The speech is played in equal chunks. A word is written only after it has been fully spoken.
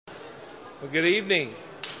Well, good evening.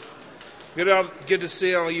 Good to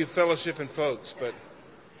see all you fellowshipping folks. But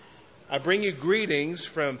I bring you greetings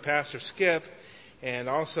from Pastor Skip and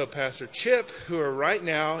also Pastor Chip, who are right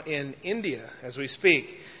now in India as we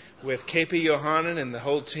speak with KP Yohanan and the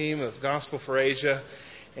whole team of Gospel for Asia.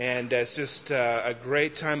 And it's just a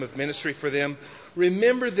great time of ministry for them.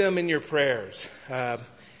 Remember them in your prayers. It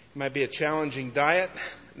might be a challenging diet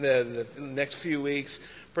the next few weeks.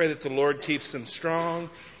 Pray that the Lord keeps them strong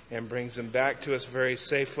and brings them back to us very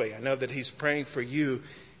safely. I know that He's praying for you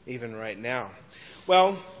even right now.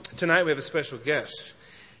 Well, tonight we have a special guest.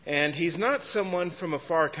 And he's not someone from a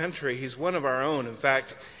far country. He's one of our own. In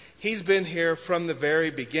fact, he's been here from the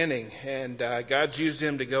very beginning. And God's used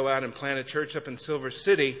him to go out and plant a church up in Silver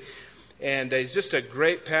City. And he's just a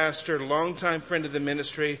great pastor, longtime friend of the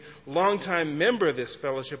ministry, longtime member of this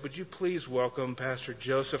fellowship. Would you please welcome Pastor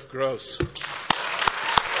Joseph Gros?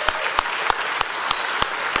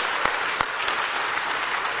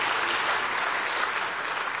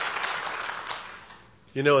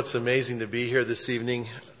 You know, it's amazing to be here this evening.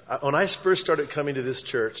 When I first started coming to this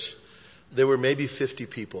church, there were maybe 50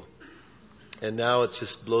 people. And now it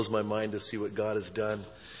just blows my mind to see what God has done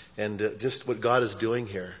and just what God is doing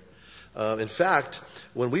here. In fact,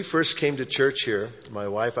 when we first came to church here, my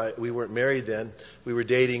wife, we weren't married then, we were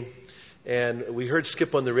dating, and we heard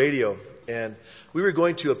Skip on the radio. And we were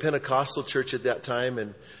going to a Pentecostal church at that time.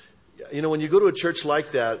 And, you know, when you go to a church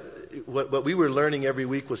like that, what we were learning every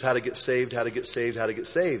week was how to get saved, how to get saved, how to get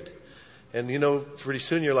saved. And, you know, pretty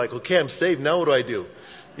soon you're like, okay, I'm saved. Now what do I do?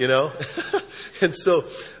 You know? And so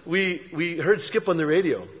we heard Skip on the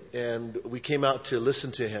radio, and we came out to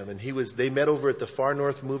listen to him. And they met over at the Far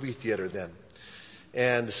North movie theater then.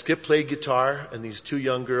 And Skip played guitar, and these two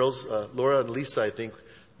young girls, Laura and Lisa, I think,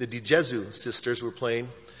 the DiJesu sisters were playing,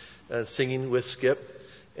 singing with Skip.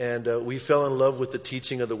 And we fell in love with the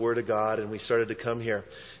teaching of the Word of God, and we started to come here.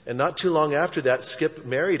 And not too long after that, Skip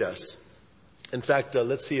married us. In fact,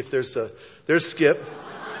 let's see if there's Skip.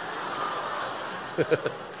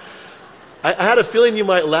 I had a feeling you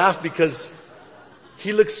might laugh because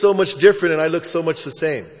he looks so much different and I look so much the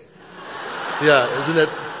same. Yeah, isn't it?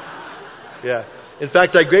 Yeah. In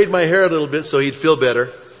fact, I grayed my hair a little bit so he'd feel better.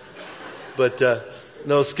 But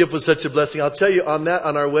no, Skip was such a blessing. I'll tell you, on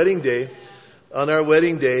our wedding day,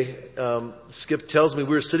 Skip tells me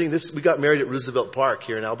we got married at Roosevelt Park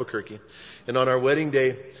here in Albuquerque. And on our wedding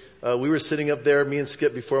day, we were sitting up there, me and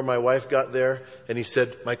Skip, before my wife got there. And he said,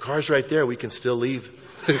 my car's right there. We can still leave.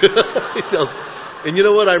 He tells me. And you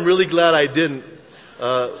know what? I'm really glad I didn't.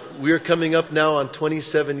 We're coming up now on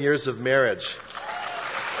 27 years of marriage.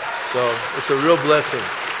 So it's a real blessing.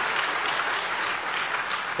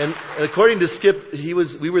 And according to Skip,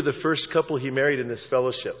 we were the first couple he married in this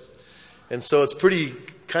fellowship. And so it's pretty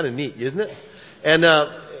kind of neat, isn't it? And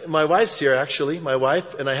my wife's here, actually. My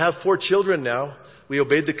wife, and I have 4 children now. We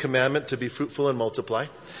obeyed the commandment to be fruitful and multiply.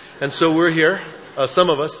 And so we're here, some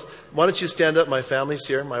of us. Why don't you stand up? My family's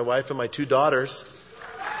here, my wife and my 2 daughters.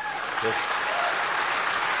 Yes.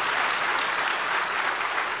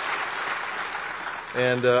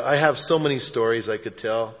 And I have so many stories I could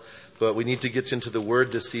tell. But we need to get into the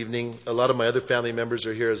Word this evening. A lot of my other family members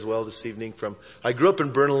are here as well this evening. I grew up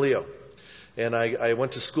in Bernalillo. And I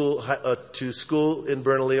went to school in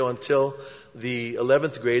Bernalillo until the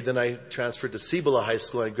 11th grade. Then I transferred to Cibola High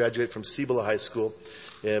School. I graduated from Cibola High School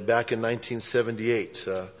back in 1978.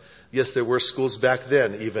 Yes, there were schools back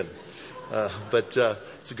then even. But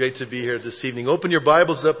it's great to be here this evening. Open your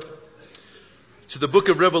Bibles up to the book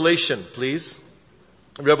of Revelation, please.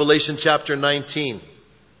 Revelation chapter 19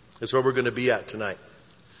 is where we're going to be at tonight.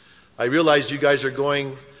 I realize you guys are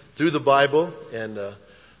going through the Bible and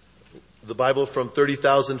the Bible from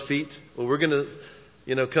 30,000 feet. Well, we're going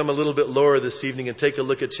to, come a little bit lower this evening and take a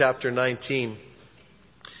look at chapter 19.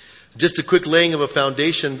 Just a quick laying of a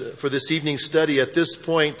foundation for this evening's study. At this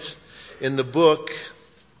point in the book,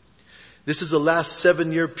 this is the last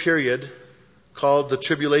 7-year period called the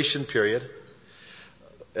tribulation period.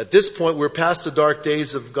 At this point, we're past the dark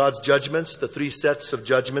days of God's judgments, the 3 sets of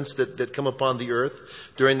judgments that come upon the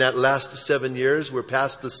earth during that last 7 years. We're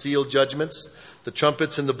past the seal judgments, the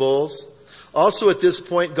trumpets and the bowls. Also at this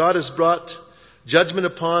point, God has brought judgment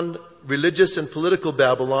upon religious and political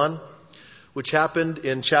Babylon, which happened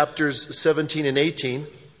in chapters 17 and 18.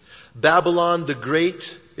 Babylon the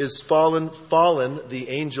Great is fallen, the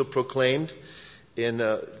angel proclaimed in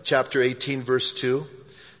chapter 18, verse 2.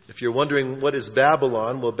 If you're wondering what is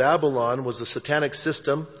Babylon, well, Babylon was a satanic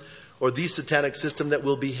system, or the satanic system that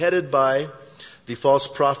will be headed by the false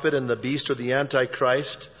prophet and the beast or the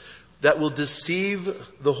Antichrist, that will deceive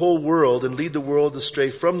the whole world and lead the world astray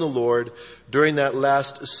from the Lord during that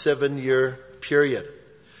last 7-year period.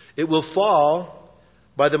 It will fall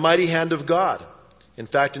by the mighty hand of God. In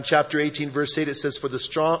fact, in chapter 18, verse 8, it says,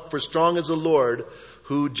 For strong is the Lord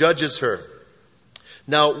who judges her.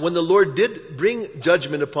 Now, when the Lord did bring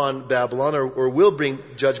judgment upon Babylon, or will bring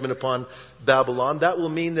judgment upon Babylon, that will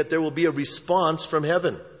mean that there will be a response from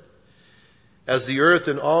heaven. As the earth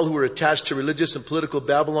and all who are attached to religious and political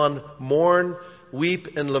Babylon mourn,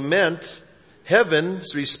 weep, and lament,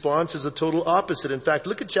 heaven's response is the total opposite. In fact,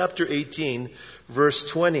 look at chapter 18, verse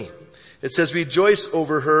 20. It says, Rejoice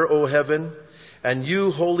over her, O heaven, and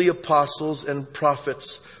you holy apostles and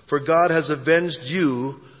prophets, for God has avenged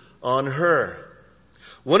you on her.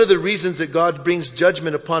 One of the reasons that God brings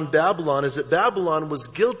judgment upon Babylon is that Babylon was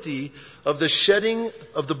guilty of the shedding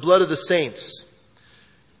of the blood of the saints.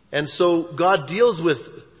 And so God deals with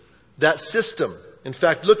that system. In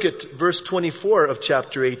fact, look at verse 24 of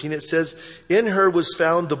chapter 18. It says, In her was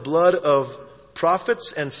found the blood of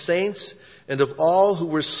prophets and saints and of all who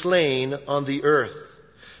were slain on the earth.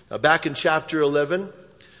 Now, back in chapter 11,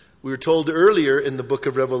 we were told earlier in the book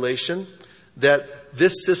of Revelation that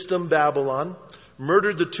this system, Babylon,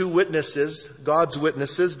 murdered the 2 witnesses, God's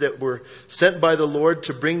witnesses, that were sent by the Lord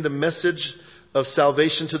to bring the message of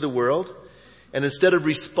salvation to the world. And instead of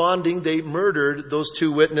responding, they murdered those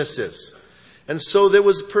 2 witnesses. And so there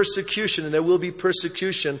was persecution, and there will be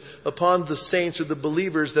persecution upon the saints or the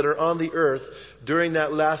believers that are on the earth during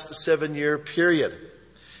that last 7-year period.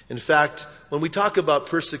 In fact, when we talk about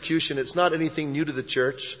persecution, it's not anything new to the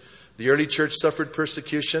church. The early church suffered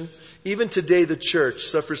persecution. Even today, the church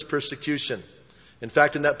suffers persecution. In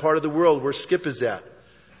fact, in that part of the world where Skip is at,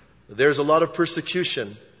 there's a lot of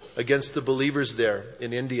persecution against the believers there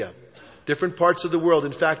in India. Different parts of the world.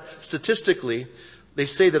 In fact, statistically, they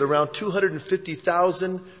say that around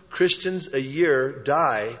 250,000 Christians a year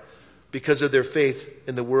die because of their faith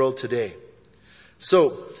in the world today.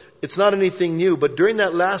 So, it's not anything new, but during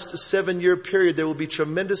that last 7-year period, there will be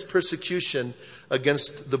tremendous persecution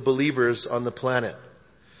against the believers on the planet.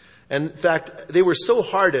 And in fact, they were so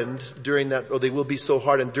hardened during that, or they will be so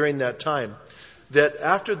hardened during that time, that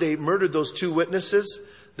after they murdered those 2 witnesses,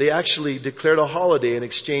 they actually declared a holiday and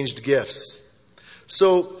exchanged gifts.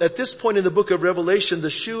 So at this point in the book of Revelation,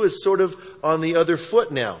 the shoe is sort of on the other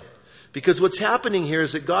foot now. Because what's happening here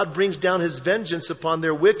is that God brings down His vengeance upon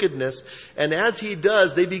their wickedness. And as He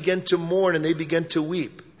does, they begin to mourn and they begin to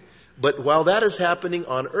weep. But while that is happening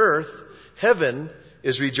on earth, heaven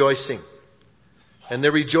is rejoicing. And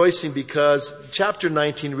they're rejoicing because chapter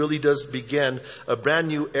 19 really does begin a brand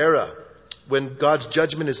new era when God's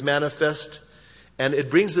judgment is manifest. And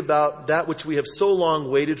it brings about that which we have so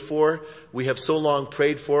long waited for, we have so long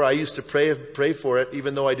prayed for. I used to pray for it,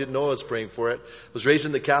 even though I didn't know I was praying for it. I was raised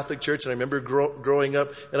in the Catholic Church, and I remember growing up,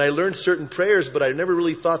 and I learned certain prayers, but I never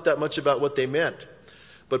really thought that much about what they meant.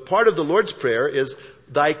 But part of the Lord's Prayer is,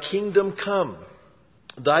 Thy kingdom come,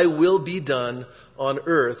 Thy will be done on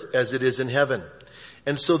earth as it is in heaven.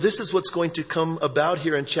 And so this is what's going to come about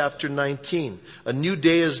here in chapter 19. A new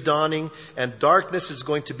day is dawning, and darkness is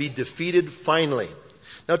going to be defeated finally.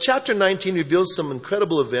 Now, chapter 19 reveals some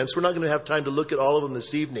incredible events. We're not going to have time to look at all of them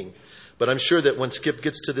this evening. But I'm sure that when Skip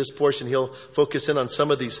gets to this portion, he'll focus in on some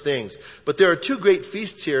of these things. But there are 2 great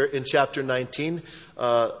feasts here in chapter 19.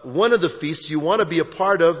 One of the feasts you want to be a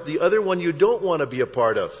part of. The other one you don't want to be a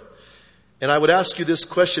part of. And I would ask you this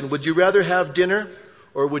question. Would you rather have dinner?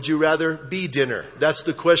 Or would you rather be dinner? That's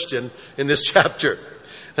the question in this chapter.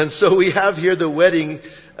 And so we have here the wedding,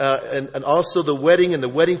 and also the wedding and the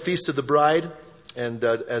wedding feast of the bride. And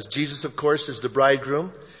as Jesus, of course, is the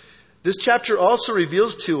bridegroom. This chapter also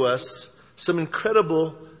reveals to us some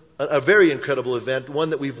a very incredible event, one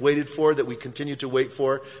that we've waited for, that we continue to wait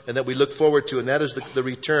for, and that we look forward to. And that is the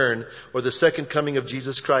return, or the second coming of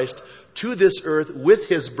Jesus Christ to this earth with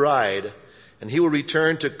His bride. And He will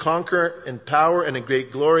return to conquer in power and in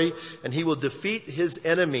great glory. And He will defeat His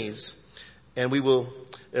enemies. And we will,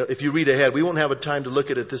 if you read ahead, we won't have a time to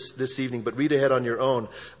look at it this evening, but read ahead on your own.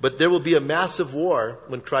 But there will be a massive war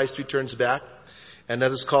when Christ returns back. And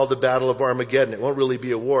that is called the Battle of Armageddon. It won't really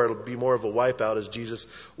be a war. It'll be more of a wipeout as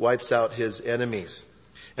Jesus wipes out His enemies.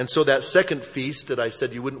 And so that second feast that I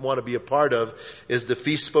said you wouldn't want to be a part of is the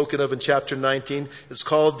feast spoken of in chapter 19. It's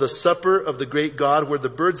called the Supper of the Great God, where the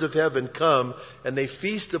birds of heaven come and they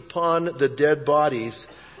feast upon the dead bodies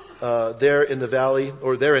there in the valley,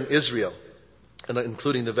 or there in Israel, and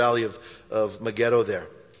including the valley of Megiddo there.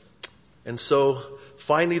 And so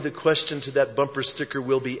finally the question to that bumper sticker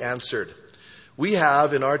will be answered. We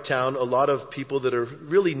have in our town a lot of people that are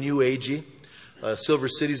really new agey. Silver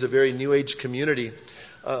City is a very new age community.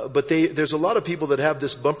 But there's a lot of people that have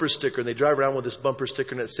this bumper sticker, and they drive around with this bumper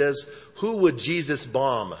sticker, and it says, "Who would Jesus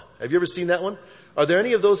bomb?" Have you ever seen that one? Are there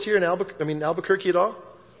any of those here in Albuquerque at all?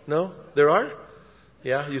 No? There are?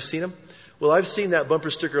 Yeah, you've seen them? Well, I've seen that bumper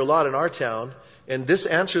sticker a lot in our town, and this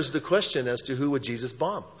answers the question as to who would Jesus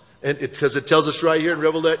bomb. And because it tells us right here in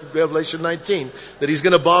Revelation 19 that he's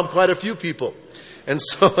going to bomb quite a few people. And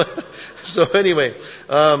so anyway,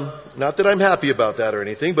 not that I'm happy about that or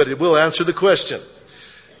anything, but it will answer the question.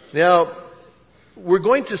 Now, we're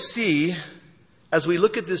going to see, as we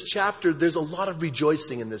look at this chapter, there's a lot of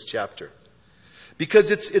rejoicing in this chapter.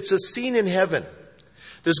 Because it's a scene in heaven.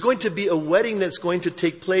 There's going to be a wedding that's going to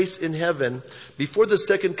take place in heaven before the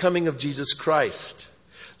second coming of Jesus Christ.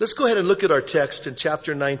 Let's go ahead and look at our text in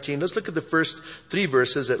chapter 19. Let's look at the first 3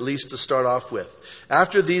 verses at least to start off with.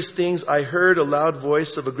 "After these things I heard a loud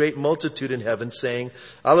voice of a great multitude in heaven saying,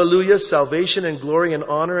 'Alleluia, salvation and glory and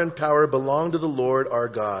honor and power belong to the Lord our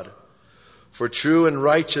God. For true and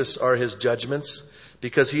righteous are his judgments,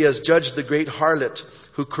 because he has judged the great harlot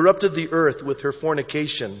who corrupted the earth with her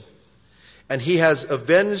fornication. And he has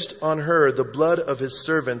avenged on her the blood of his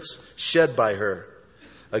servants shed by her.'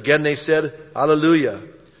 Again they said, 'Alleluia.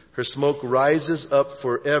 Her smoke rises up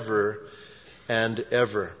forever and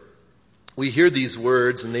ever.'" We hear these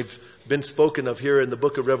words, and they've been spoken of here in the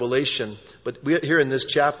book of Revelation. But here in this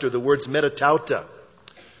chapter, the words metatauta.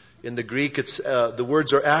 In the Greek, the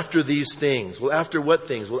words are after these things. Well, after what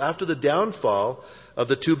things? Well, after the downfall of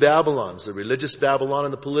the 2 Babylons, the religious Babylon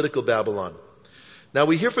and the political Babylon. Now,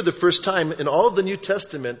 we hear for the first time in all of the New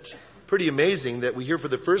Testament, pretty amazing that we hear for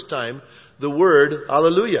the first time the word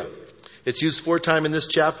Alleluia. It's used 4 times in this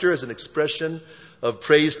chapter as an expression of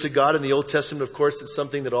praise to God. In the Old Testament, of course, it's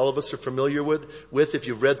something that all of us are familiar with. If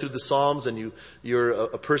you've read through the Psalms and you're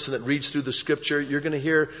a person that reads through the Scripture, you're going to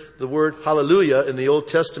hear the word hallelujah in the Old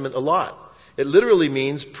Testament a lot. It literally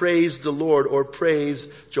means praise the Lord or praise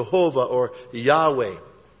Jehovah or Yahweh.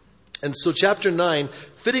 And so chapter 9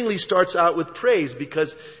 fittingly starts out with praise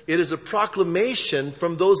because it is a proclamation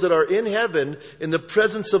from those that are in heaven in the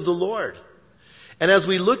presence of the Lord. And as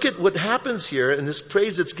we look at what happens here in this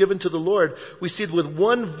praise that's given to the Lord, we see that with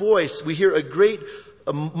one voice, we hear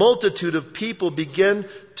a multitude of people begin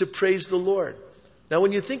to praise the Lord. Now,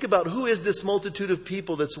 when you think about who is this multitude of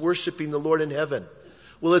people that's worshiping the Lord in heaven?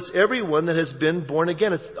 Well, it's everyone that has been born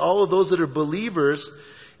again. It's all of those that are believers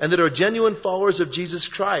and that are genuine followers of Jesus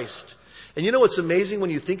Christ. And you know what's amazing when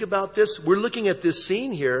you think about this? We're looking at this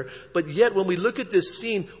scene here, but yet when we look at this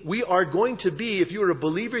scene, we are going to be, if you are a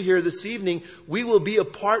believer here this evening, we will be a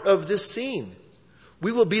part of this scene.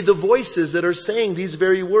 We will be the voices that are saying these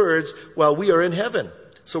very words while we are in heaven.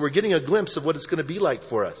 So we're getting a glimpse of what it's going to be like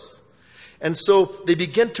for us. And so they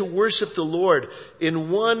begin to worship the Lord in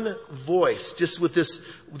one voice, just with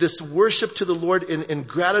this worship to the Lord in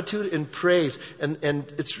gratitude and praise. And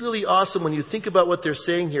it's really awesome when you think about what they're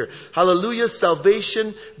saying here. Hallelujah,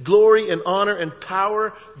 salvation, glory, and honor and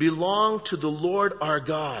power belong to the Lord our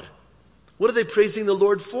God. What are they praising the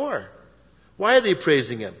Lord for? Why are they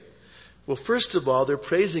praising Him? Well, first of all, they're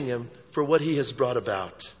praising Him for what He has brought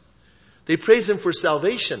about. They praise Him for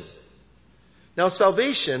salvation. Now,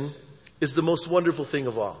 salvation is the most wonderful thing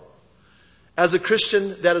of all. As a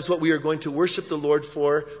Christian, that is what we are going to worship the Lord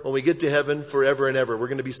for when we get to heaven forever and ever. We're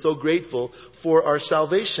going to be so grateful for our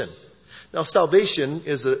salvation. Now, salvation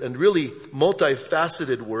is a really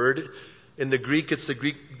multifaceted word. In the Greek, it's the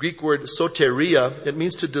Greek word soteria. It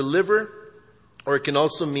means to deliver, or it can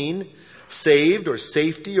also mean saved or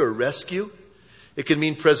safety or rescue. It can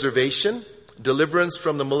mean preservation, deliverance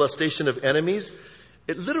from the molestation of enemies.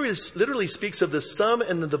 It literally speaks of the sum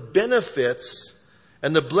and the benefits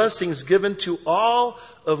and the blessings given to all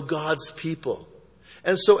of God's people.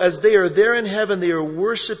 And so as they are there in heaven, they are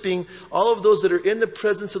worshiping, all of those that are in the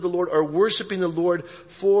presence of the Lord are worshiping the Lord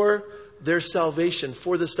for their salvation,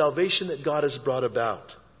 for the salvation that God has brought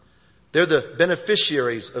about. They're the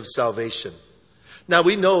beneficiaries of salvation. Now,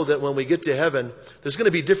 we know that when we get to heaven, there's going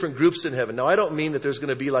to be different groups in heaven. Now, I don't mean that there's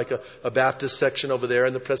going to be like a Baptist section over there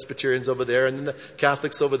and the Presbyterians over there and then the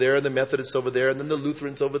Catholics over there and the Methodists over there and then the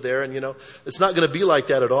Lutherans over there. And, it's not going to be like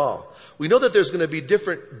that at all. We know that there's going to be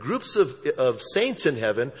different groups of saints in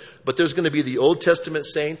heaven, but there's going to be the Old Testament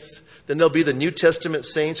saints, then there'll be the New Testament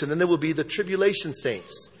saints, and then there will be the tribulation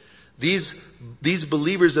saints. These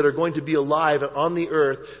believers that are going to be alive on the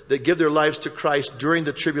earth that give their lives to Christ during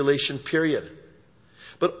the tribulation period.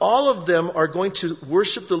 But all of them are going to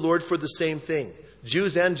worship the Lord for the same thing,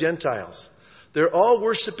 Jews and Gentiles. They're all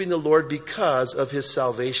worshiping the Lord because of His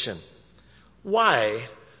salvation. Why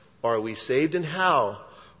are we saved and how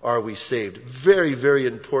are we saved? Very, very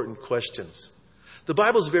important questions. The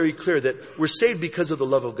Bible's very clear that we're saved because of the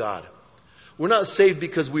love of God. We're not saved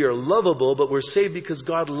because we are lovable, but we're saved because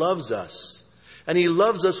God loves us. And He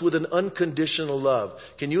loves us with an unconditional love.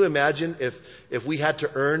 Can you imagine if we had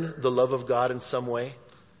to earn the love of God in some way?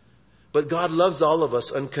 But God loves all of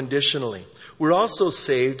us unconditionally. We're also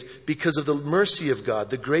saved because of the mercy of God,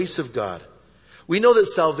 the grace of God. We know that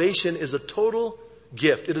salvation is a total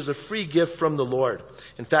gift. It is a free gift from the Lord.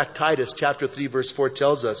 In fact, Titus chapter 3 verse 4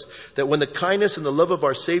 tells us that when the kindness and the love of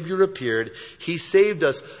our Savior appeared, He saved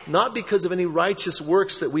us not because of any righteous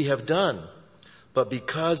works that we have done, but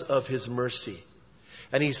because of His mercy.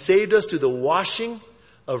 And He saved us through the washing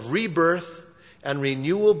of rebirth and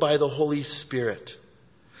renewal by the Holy Spirit.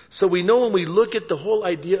 So we know when we look at the whole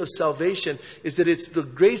idea of salvation is that it's the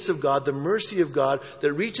grace of God, the mercy of God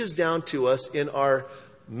that reaches down to us in our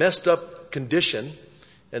messed up condition.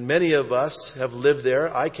 And many of us have lived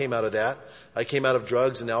there. I came out of that. I came out of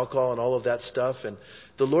drugs and alcohol and all of that stuff. And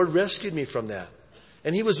the Lord rescued me from that.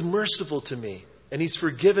 And He was merciful to me. And He's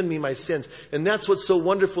forgiven me my sins. And that's what's so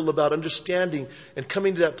wonderful about understanding and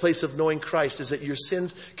coming to that place of knowing Christ, is that your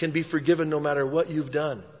sins can be forgiven no matter what you've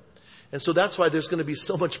done. And so that's why there's going to be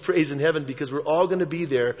so much praise in heaven, because we're all going to be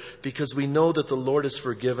there because we know that the Lord has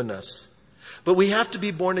forgiven us. But we have to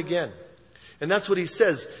be born again. And that's what He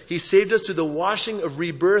says. He saved us through the washing of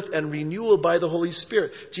rebirth and renewal by the Holy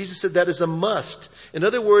Spirit. Jesus said that is a must. In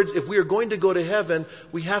other words, if we are going to go to heaven,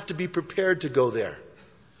 we have to be prepared to go there.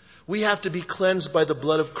 We have to be cleansed by the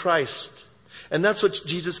blood of Christ. And that's what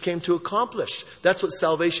Jesus came to accomplish. That's what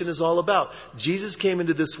salvation is all about. Jesus came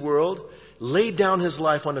into this world, laid down His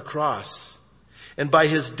life on a cross. And by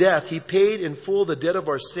His death, He paid in full the debt of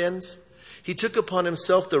our sins. He took upon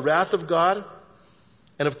Himself the wrath of God.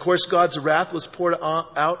 And of course, God's wrath was poured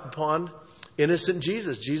out upon innocent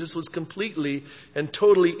Jesus. Jesus was completely and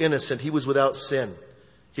totally innocent. He was without sin.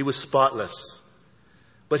 He was spotless.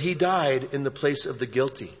 But He died in the place of the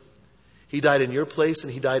guilty. He died in your place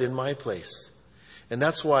and He died in my place. And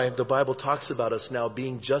that's why the Bible talks about us now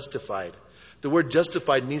being justified. The word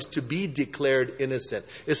justified means to be declared innocent.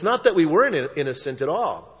 It's not that we weren't innocent at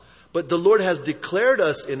all, but the Lord has declared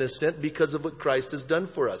us innocent because of what Christ has done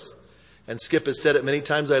for us. And Skip has said it many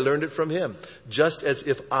times, I learned it from him. Just as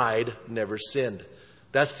if I'd never sinned.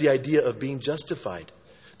 That's the idea of being justified.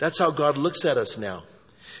 That's how God looks at us now.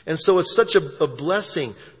 And so it's such a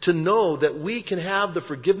blessing to know that we can have the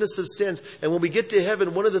forgiveness of sins. And when we get to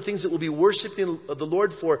heaven, one of the things that we'll be worshiping the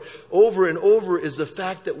Lord for over and over is the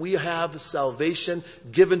fact that we have salvation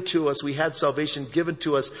given to us. We had salvation given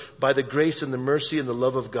to us by the grace and the mercy and the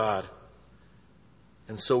love of God.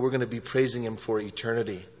 And so we're going to be praising Him for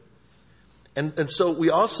eternity. And so we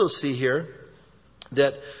also see here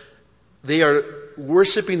that they are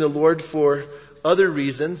worshiping the Lord for other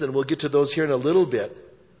reasons, and we'll get to those here in a little bit.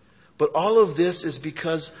 But all of this is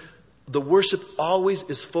because the worship always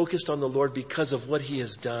is focused on the Lord because of what He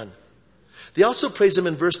has done. They also praise Him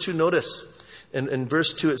in verse 2. Notice, in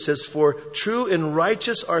verse 2 it says, "For true and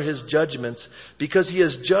righteous are His judgments, because He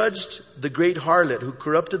has judged the great harlot who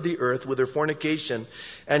corrupted the earth with her fornication,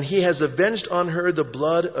 and He has avenged on her the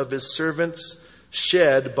blood of His servants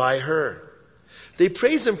shed by her." They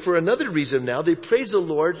praise Him for another reason now. They praise the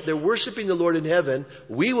Lord. They're worshiping the Lord in heaven.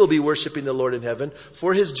 We will be worshiping the Lord in heaven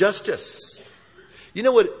for His justice. You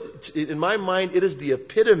know what? In my mind, it is the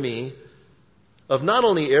epitome of not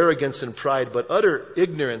only arrogance and pride, but utter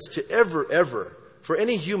ignorance to ever, for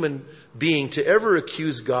any human being to ever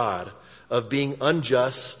accuse God of being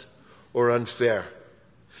unjust or unfair.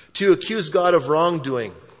 To accuse God of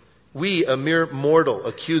wrongdoing. We, a mere mortal,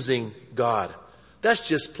 accusing God. That's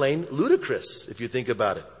just plain ludicrous, if you think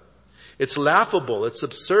about it. It's laughable, it's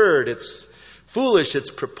absurd, it's foolish,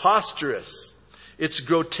 it's preposterous, it's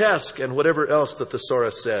grotesque, and whatever else the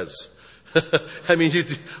thesaurus says. I mean, you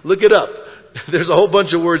look it up. There's a whole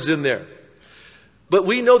bunch of words in there. But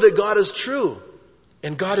we know that God is true,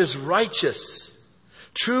 and God is righteous.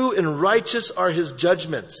 True and righteous are His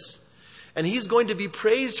judgments. And He's going to be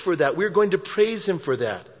praised for that. We're going to praise Him for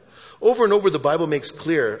that. Over and over, the Bible makes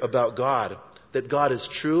clear about God, that God is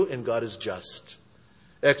true and God is just.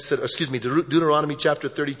 Deuteronomy chapter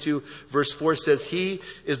 32 verse 4 says, "He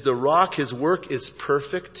is the rock, His work is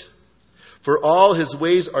perfect. For all His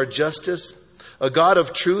ways are justice, a God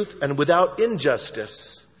of truth and without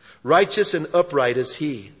injustice. Righteous and upright is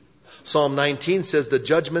He." Psalm 19 says, "The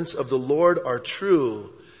judgments of the Lord are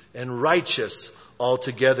true and righteous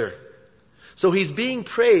altogether." So He's being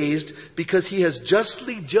praised because He has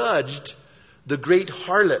justly judged the great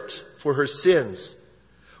harlot for her sins.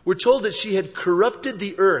 We're told that she had corrupted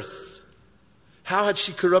the earth. How had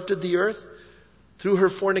she corrupted the earth? Through her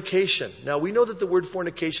fornication. Now we know that the word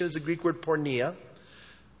fornication is the Greek word porneia.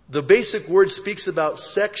 The basic word speaks about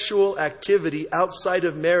sexual activity outside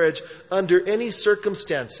of marriage under any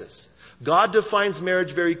circumstances. God defines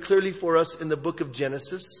marriage very clearly for us in the book of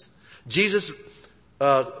Genesis. Jesus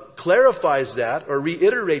clarifies that or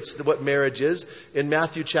reiterates what marriage is in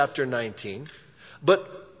Matthew chapter 19. But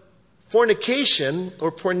fornication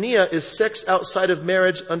or porneia is sex outside of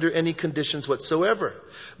marriage under any conditions whatsoever.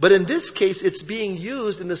 But in this case, it's being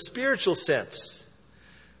used in a spiritual sense.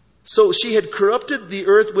 So she had corrupted the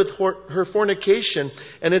earth with her fornication,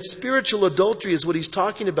 and it's spiritual adultery is what he's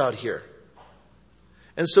talking about here.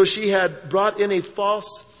 And so she had brought in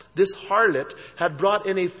this harlot had brought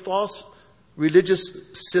in a false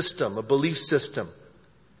religious system, a belief system.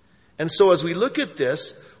 And so as we look at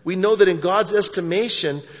this, we know that in God's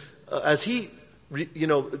estimation, as he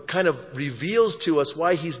kind of reveals to us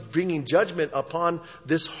why he's bringing judgment upon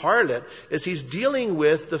this harlot, is he's dealing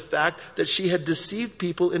with the fact that she had deceived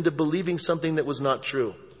people into believing something that was not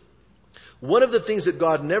true. One of the things that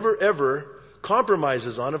God never ever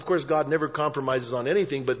compromises on, of course God never compromises on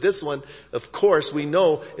anything, but this one, of course, we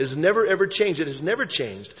know is never ever changed. It has never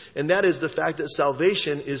changed. And that is the fact that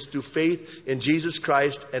salvation is through faith in Jesus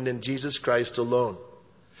Christ and in Jesus Christ alone.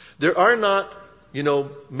 There are not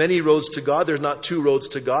many roads to God. There's not 2 roads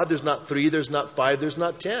to God. There's not 3. There's not 5. There's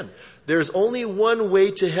not 10. There's only one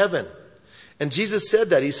way to heaven. And Jesus said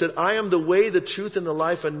that. He said, I am the way, the truth, and the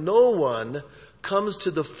life, and no one comes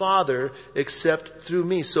to the Father except through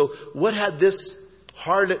me. So what had this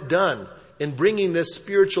harlot done in bringing this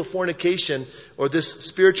spiritual fornication or this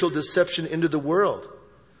spiritual deception into the world?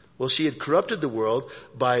 Well, she had corrupted the world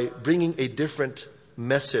by bringing a different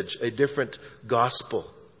message, a different gospel.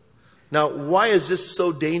 Now, why is this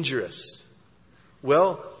so dangerous?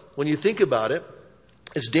 Well, when you think about it,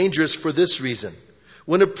 it's dangerous for this reason.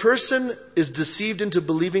 When a person is deceived into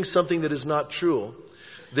believing something that is not true,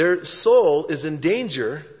 their soul is in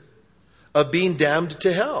danger of being damned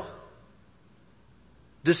to hell.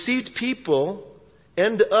 Deceived people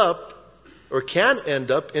end up or can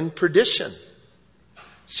end up in perdition.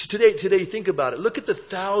 Today, think about it. Look at the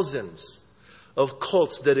thousands of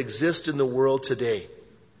cults that exist in the world today.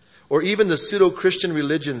 Or even the pseudo-Christian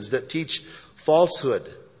religions that teach falsehood.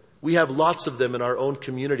 We have lots of them in our own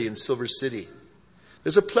community in Silver City.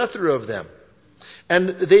 There's a plethora of them. And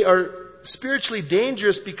they are spiritually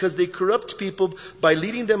dangerous because they corrupt people by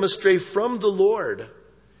leading them astray from the Lord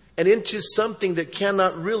and into something that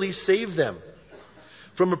cannot really save them.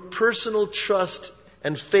 From a personal trust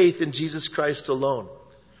and faith in Jesus Christ alone.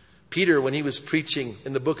 Peter, when he was preaching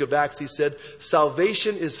in the book of Acts, he said,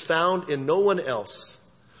 salvation is found in no one else.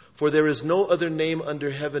 For there is no other name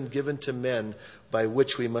under heaven given to men by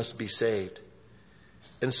which we must be saved.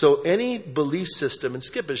 And so any belief system, and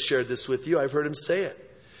Skip has shared this with you, I've heard him say it.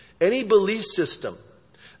 Any belief system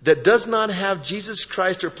that does not have Jesus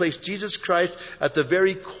Christ or place Jesus Christ at the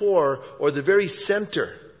very core or the very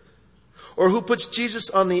center, or who puts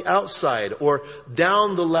Jesus on the outside or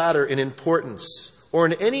down the ladder in importance, or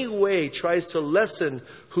in any way tries to lessen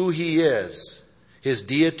who he is, his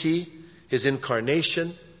deity, his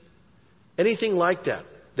incarnation, anything like that,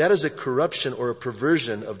 that is a corruption or a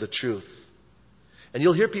perversion of the truth. And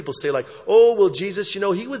you'll hear people say like, oh, well, Jesus,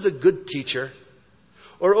 he was a good teacher.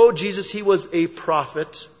 Or, oh, Jesus, he was a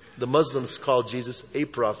prophet. The Muslims call Jesus a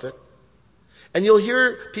prophet. And you'll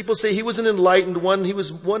hear people say he was an enlightened one. He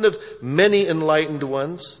was one of many enlightened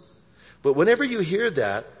ones. But whenever you hear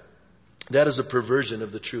that, that is a perversion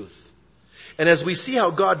of the truth. And as we see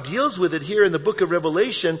how God deals with it here in the book of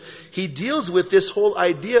Revelation, he deals with this whole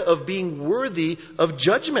idea of being worthy of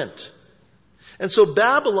judgment. And so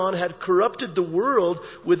Babylon had corrupted the world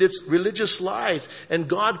with its religious lies. And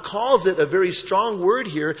God calls it a very strong word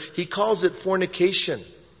here. He calls it fornication.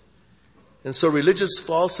 And so religious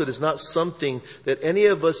falsehood is not something that any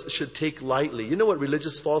of us should take lightly. You know what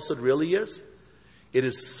religious falsehood really is? It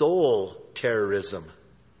is soul terrorism.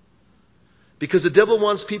 Because the devil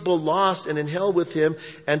wants people lost and in hell with him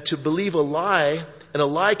and to believe a lie, and a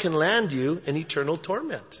lie can land you in eternal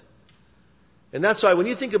torment. And that's why when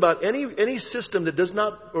you think about any system that does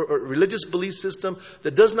not, or religious belief system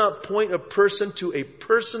that does not point a person to a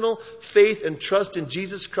personal faith and trust in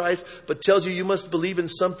Jesus Christ, but tells you must believe in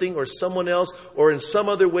something or someone else or in some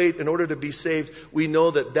other way in order to be saved, we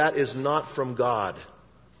know that that is not from God.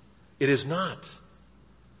 It is not.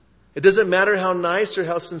 It doesn't matter how nice or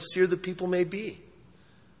how sincere the people may be.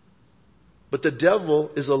 But the devil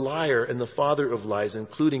is a liar and the father of lies,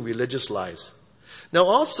 including religious lies. Now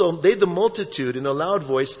also, they, the multitude, in a loud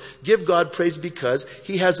voice, give God praise because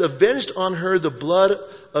he has avenged on her the blood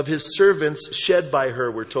of his servants shed by her,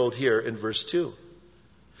 we're told here in verse 2.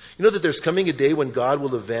 You know that there's coming a day when God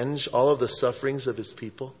will avenge all of the sufferings of his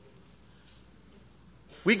people?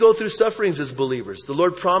 We go through sufferings as believers. The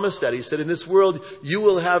Lord promised that. He said, in this world you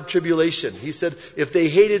will have tribulation. He said, if they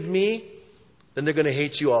hated me, then they're going to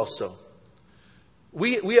hate you also.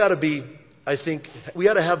 We ought to be, I think, we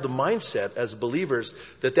ought to have the mindset as believers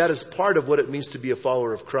that is part of what it means to be a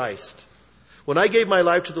follower of Christ. When I gave my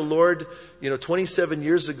life to the Lord, 27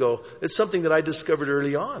 years ago, it's something that I discovered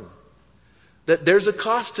early on. That there's a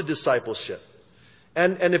cost to discipleship.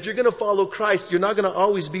 And if you're going to follow Christ, you're not going to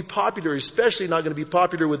always be popular, especially not going to be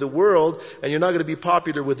popular with the world, and you're not going to be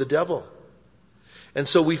popular with the devil. And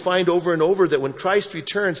so we find over and over that when Christ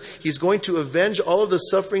returns, he's going to avenge all of the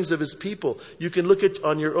sufferings of his people. You can look at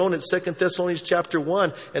on your own at 2 Thessalonians chapter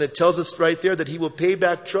 1, and it tells us right there that he will pay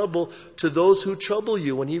back trouble to those who trouble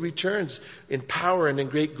you when he returns in power and in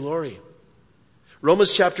great glory.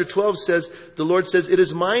 Romans chapter 12 says, the Lord says, it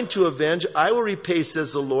is mine to avenge, I will repay,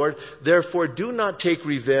 says the Lord. Therefore do not take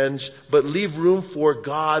revenge, but leave room for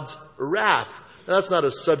God's wrath. Now, that's not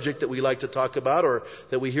a subject that we like to talk about or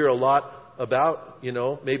that we hear a lot about,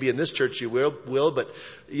 maybe in this church you will, but,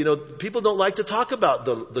 people don't like to talk about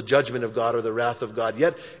the judgment of God or the wrath of God.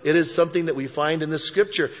 Yet it is something that we find in the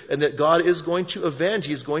scripture, and that God is going to avenge.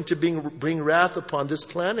 He's going to bring wrath upon this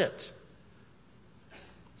planet.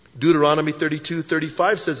 Deuteronomy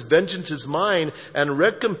 32:35 says, vengeance is mine and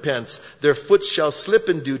recompense. Their foot shall slip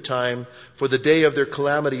in due time, for the day of their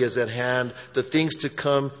calamity is at hand. The things to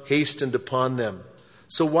come hastened upon them.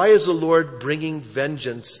 So why is the Lord bringing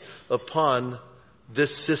vengeance upon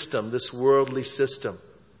this system, this worldly system,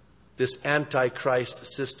 this antichrist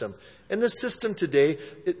system? And this system today,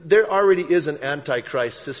 there already is an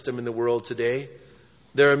antichrist system in the world today.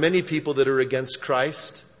 There are many people that are against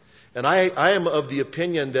Christ. And I am of the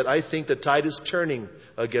opinion that I think the tide is turning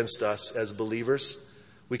against us as believers.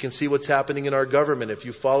 We can see what's happening in our government. If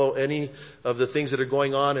you follow any of the things that are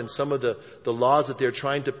going on and some of the laws that they're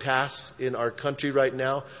trying to pass in our country right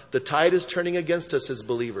now, the tide is turning against us as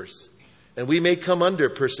believers. And we may come under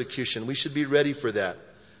persecution. We should be ready for that.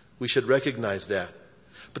 We should recognize that.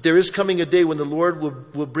 But there is coming a day when the Lord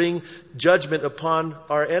will bring judgment upon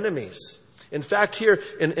our enemies. In fact, here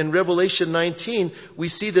in Revelation 19, we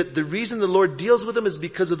see that the reason the Lord deals with them is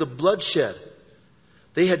because of the bloodshed.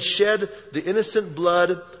 They had shed the innocent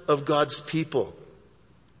blood of God's people.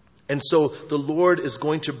 And so the Lord is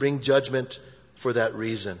going to bring judgment for that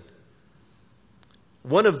reason.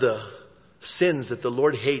 One of the sins that the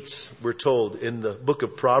Lord hates, we're told in the book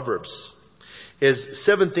of Proverbs, is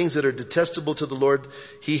 7 things that are detestable to the Lord.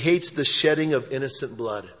 He hates the shedding of innocent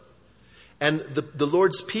blood. And the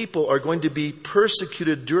Lord's people are going to be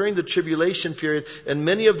persecuted during the tribulation period, and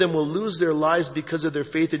many of them will lose their lives because of their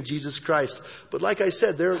faith in Jesus Christ. But like I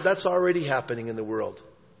said, that's already happening in the world.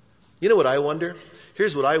 You know what I wonder?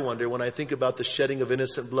 Here's what I wonder when I think about the shedding of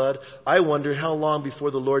innocent blood. I wonder how long before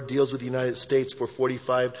the Lord deals with the United States for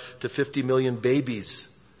 45 to 50 million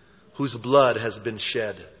babies whose blood has been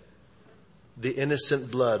shed. The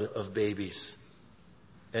innocent blood of babies.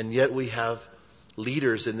 And yet we have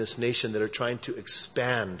leaders in this nation that are trying to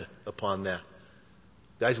expand upon that.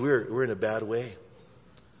 Guys, we're in a bad way.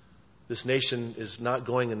 This nation is not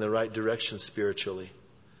going in the right direction spiritually.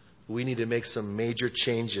 We need to make some major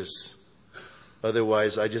changes.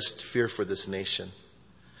 Otherwise, I just fear for this nation.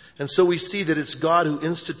 And so we see that it's God who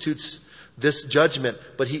institutes this judgment.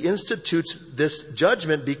 But he institutes this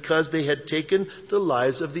judgment because they had taken the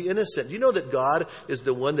lives of the innocent. You know that God is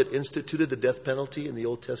the one that instituted the death penalty in the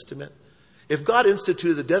Old Testament? If God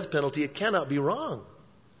instituted the death penalty, it cannot be wrong.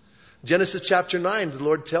 Genesis chapter 9, the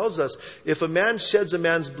Lord tells us, if a man sheds a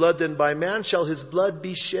man's blood, then by man shall his blood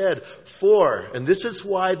be shed. For, and this is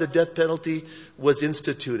why the death penalty was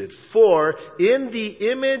instituted, for in the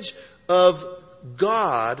image of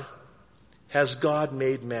God has God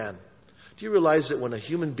made man. Do you realize that when a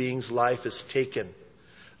human being's life is taken,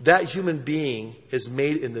 that human being is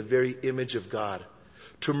made in the very image of God?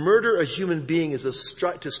 To murder a human being is to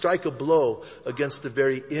strike a blow against the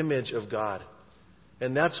very image of God.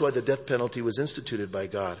 And that's why the death penalty was instituted by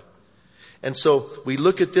God. And so we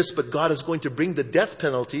look at this, but God is going to bring the death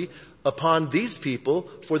penalty upon these people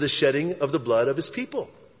for the shedding of the blood of his people.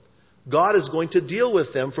 God is going to deal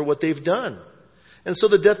with them for what they've done. And so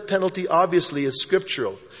the death penalty obviously is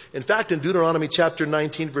scriptural. In fact, in Deuteronomy chapter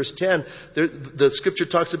 19, verse 10, the scripture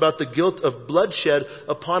talks about the guilt of bloodshed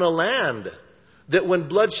upon a land. That when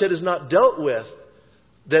bloodshed is not dealt with,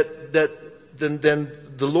 then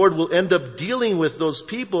the Lord will end up dealing with those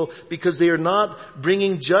people because they are not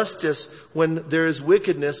bringing justice when there is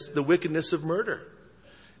wickedness, the wickedness of murder.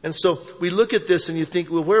 And so we look at this and you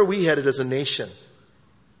think, well, where are we headed as a nation?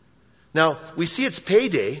 Now, we see it's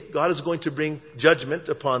payday. God is going to bring judgment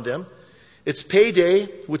upon them. It's payday,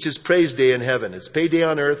 which is praise day in heaven. It's payday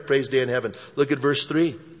on earth, praise day in heaven. Look at verse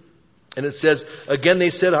 3. And it says, again they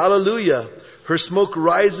said, hallelujah. Her smoke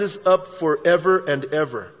rises up forever and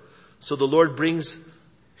ever. So the Lord brings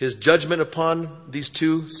His judgment upon these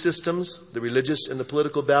two systems, the religious and the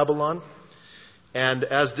political Babylon. And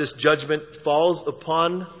as this judgment falls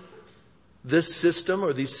upon this system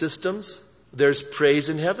or these systems, there's praise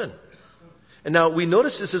in heaven. And now we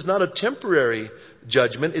notice this is not a temporary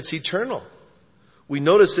judgment, it's eternal. We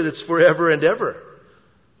notice that it's forever and ever.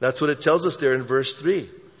 That's what it tells us there in verse 3.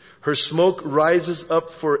 Her smoke rises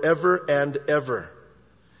up forever and ever.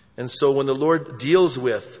 And so when the Lord deals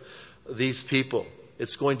with these people,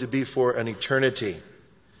 it's going to be for an eternity.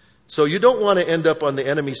 So you don't want to end up on the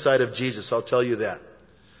enemy side of Jesus, I'll tell you that.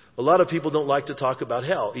 A lot of people don't like to talk about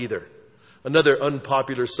hell either. Another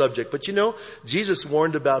unpopular subject. But you know, Jesus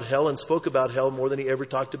warned about hell and spoke about hell more than He ever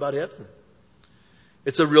talked about heaven.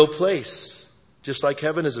 It's a real place, just like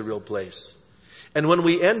heaven is a real place. And when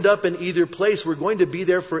we end up in either place, we're going to be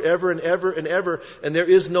there forever and ever and ever. And there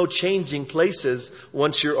is no changing places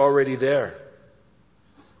once you're already there.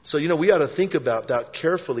 So, you know, we ought to think about that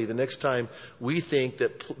carefully the next time we think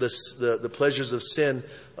that the pleasures of sin,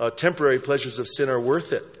 temporary pleasures of sin, are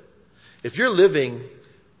worth it. If you're living,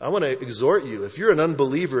 I want to exhort you, if you're an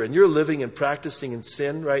unbeliever and you're living and practicing in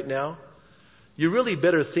sin right now, you really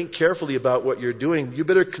better think carefully about what you're doing. You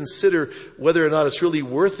better consider whether or not it's really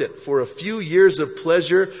worth it for a few years of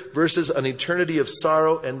pleasure versus an eternity of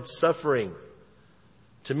sorrow and suffering.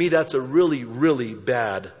 To me, that's a really, really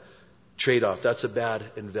bad trade-off. That's a bad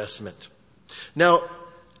investment. Now,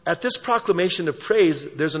 at this proclamation of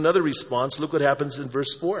praise, there's another response. Look what happens in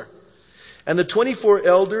verse 4. And the 24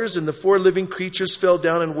 elders and the 4 living creatures fell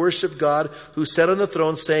down and worshiped God who sat on the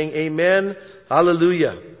throne, saying, Amen,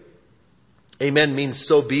 hallelujah. Amen means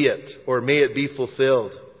so be it, or may it be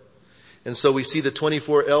fulfilled. And so we see the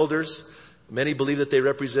 24 elders. Many believe that they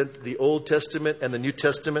represent the Old Testament and the New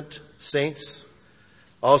Testament saints.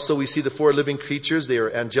 Also, we see the 4 living creatures. They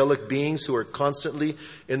are angelic beings who are constantly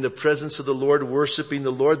in the presence of the Lord, worshiping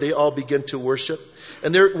the Lord. They all begin to worship.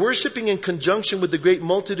 And they're worshiping in conjunction with the great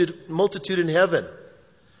multitude in heaven.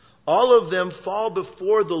 All of them fall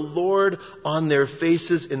before the Lord on their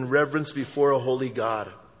faces in reverence before a holy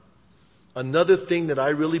God. Another thing that I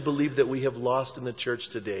really believe that we have lost in the church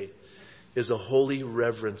today is a holy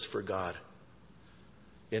reverence for God.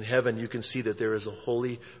 In heaven, you can see that there is a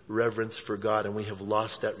holy reverence for God, and we have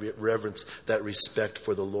lost that reverence, that respect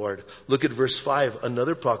for the Lord. Look at verse 5,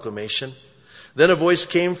 another proclamation. Then a voice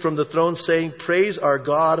came from the throne saying, Praise our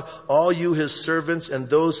God, all you His servants and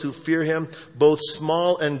those who fear Him, both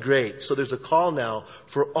small and great. So there's a call now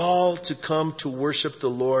for all to come to worship the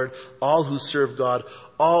Lord, all who serve God,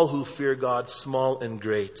 all who fear God, small and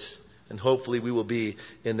great. And hopefully we will be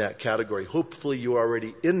in that category. Hopefully you are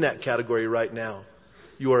already in that category right now.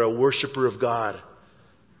 You are a worshiper of God.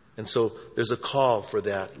 And so there's a call for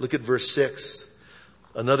that. Look at verse 6.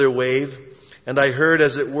 Another wave. And I heard,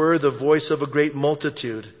 as it were, the voice of a great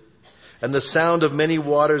multitude, and the sound of many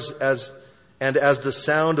waters, as the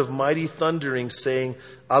sound of mighty thundering, saying,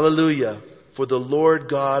 Alleluia, for the Lord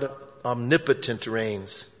God omnipotent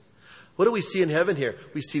reigns. What do we see in heaven here?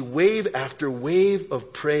 We see wave after wave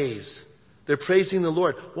of praise. They're praising the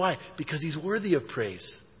Lord. Why? Because He's worthy of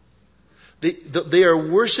praise. They are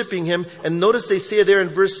worshiping Him. And notice they say there in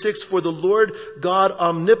verse 6, for the Lord God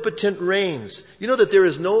omnipotent reigns. You know that there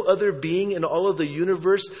is no other being in all of the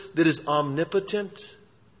universe that is omnipotent?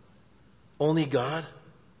 Only God.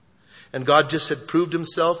 And God just had proved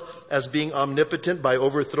Himself as being omnipotent by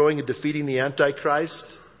overthrowing and defeating the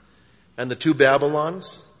Antichrist and the 2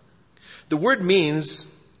 Babylons. The word means,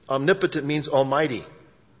 omnipotent means almighty,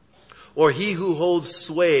 or He who holds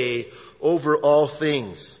sway over all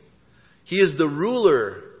things. He is the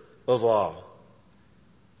ruler of all.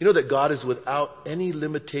 You know that God is without any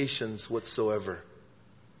limitations whatsoever.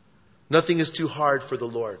 Nothing is too hard for the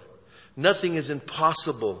Lord. Nothing is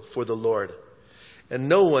impossible for the Lord. And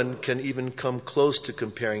no one can even come close to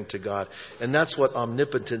comparing to God. And that's what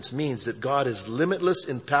omnipotence means, that God is limitless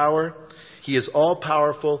in power. He is all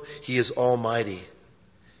powerful. He is almighty.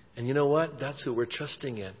 And you know what? That's who we're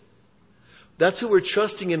trusting in. That's who we're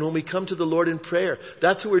trusting in when we come to the Lord in prayer.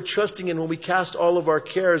 That's who we're trusting in when we cast all of our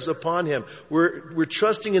cares upon Him. We're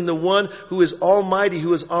trusting in the one who is almighty,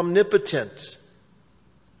 who is omnipotent.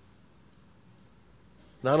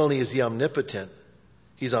 Not only is He omnipotent,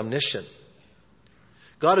 He's omniscient.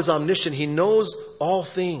 God is omniscient. He knows all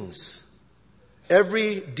things.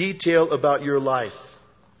 Every detail about your life.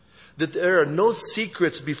 that there are no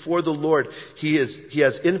secrets before the Lord. He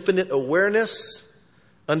has infinite awareness,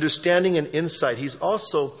 understanding, and insight. He's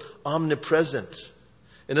also omnipresent.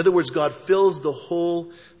 In other words, God fills the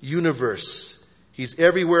whole universe. He's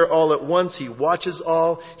everywhere all at once. He watches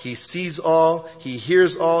all. He sees all. He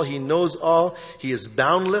hears all. He knows all. He is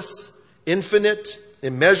boundless, infinite,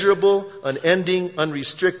 immeasurable, unending,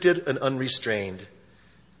 unrestricted, and unrestrained.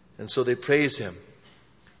 And so they praise him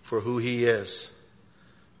for who he is,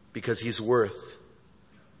 because he's worth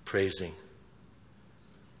praising.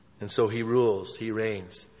 And so he rules. He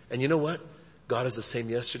reigns. And you know what? God is the same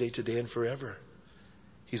yesterday, today, and forever.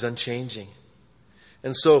 He's unchanging.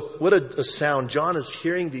 And so, what a sound. John is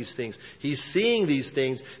hearing these things. He's seeing these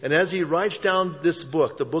things. And as he writes down this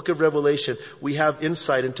book, the book of Revelation, we have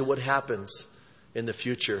insight into what happens in the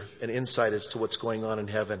future and insight as to what's going on in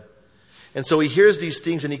heaven. And so he hears these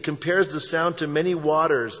things and he compares the sound to many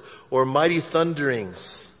waters or mighty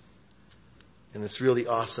thunderings. And it's really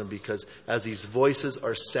awesome because as these voices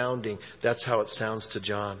are sounding, that's how it sounds to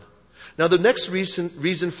John. Now the next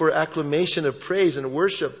reason for acclamation of praise and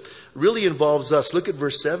worship really involves us. Look at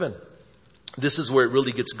verse 7. This is where it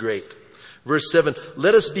really gets great. Verse 7,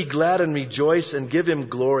 let us be glad and rejoice and give him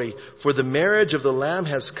glory, for the marriage of the Lamb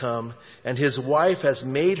has come, and his wife has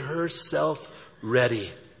made herself ready.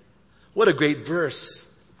 What a great verse.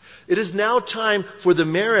 It is now time for the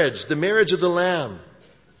marriage of the Lamb.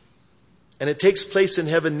 And it takes place in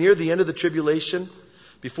heaven near the end of the tribulation,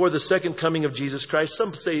 before the second coming of Jesus Christ.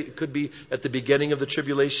 Some say it could be at the beginning of the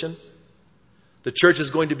tribulation. The church is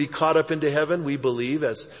going to be caught up into heaven, we believe,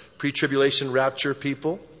 as pre-tribulation rapture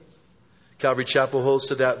people. Calvary Chapel holds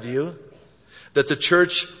to that view. That the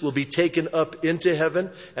church will be taken up into heaven,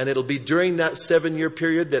 and it'll be during that 7-year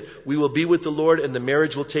period that we will be with the Lord and the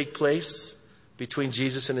marriage will take place between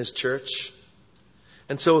Jesus and his church.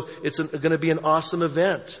 And so it's going to be an awesome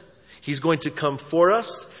event. He's going to come for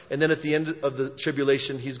us, and then at the end of the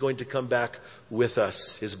tribulation, he's going to come back with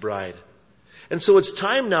us, his bride. And so it's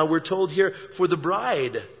time now, we're told here, for the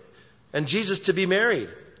bride and Jesus to be married.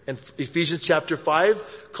 And Ephesians chapter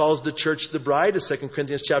 5 calls the church the bride. 2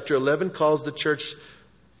 Corinthians chapter 11 calls the church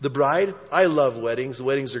the bride. I love weddings.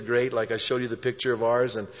 Weddings are great, like I showed you the picture of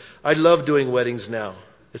ours. And I love doing weddings now.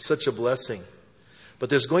 It's such a blessing. But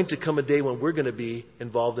there's going to come a day when we're going to be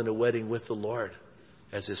involved in a wedding with the Lord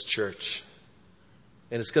as his church.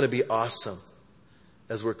 And it's going to be awesome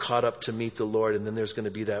as we're caught up to meet the Lord. And then there's going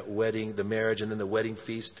to be that wedding, the marriage, and then the wedding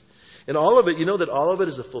feast. And all of it, you know that all of it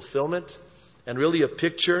is a fulfillment and really a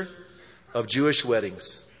picture of Jewish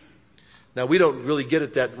weddings. Now, we don't really get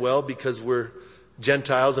it that well because we're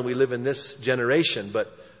Gentiles and we live in this generation.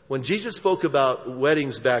 But when Jesus spoke about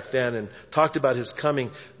weddings back then and talked about his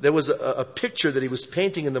coming, there was a picture that he was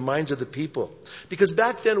painting in the minds of the people. Because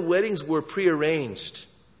back then, weddings were prearranged.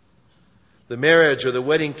 The marriage or the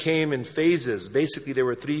wedding came in phases. Basically, there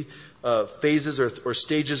were 3 phases or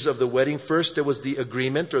stages of the wedding. First, there was the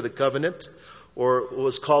agreement or the covenant, or what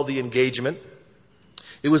was called the engagement.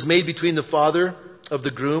 It was made between the father of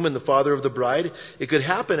the groom and the father of the bride. It could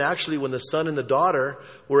happen actually when the son and the daughter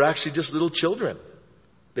were actually just little children.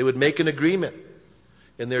 They would make an agreement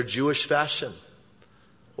in their Jewish fashion.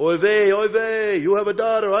 Oy vey, you have a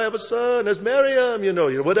daughter, I have a son, let's marry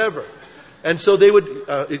him, whatever. And so they would,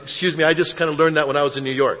 I just kind of learned that when I was in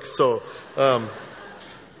New York. So,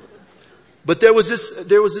 but there was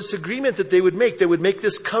this agreement that they would make. They would make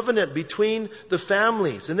this covenant between the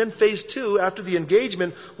families. And then phase 2, after the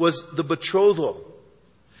engagement, was the betrothal.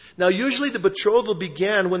 Now, usually the betrothal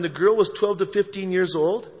began when the girl was 12 to 15 years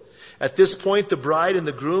old. At this point, the bride and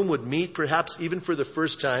the groom would meet, perhaps even for the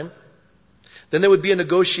first time. Then there would be a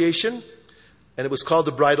negotiation, and it was called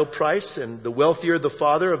the bridal price. And the wealthier the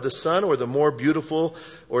father of the son, or the more beautiful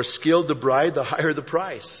or skilled the bride, the higher the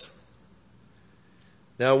price.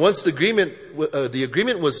 Now, once the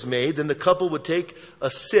agreement was made, then the couple would take a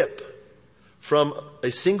sip from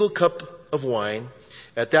a single cup of wine.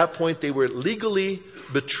 At that point, they were legally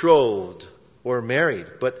betrothed or married.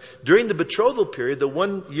 But during the betrothal period, the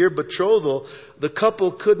 1-year betrothal, the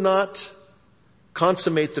couple could not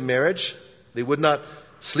consummate the marriage. They would not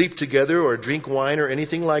sleep together or drink wine or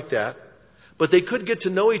anything like that. But they could get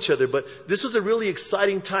to know each other. But this was a really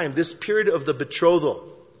exciting time, this period of the betrothal.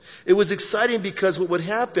 It was exciting because what would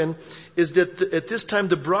happen is that at this time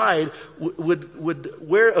the bride would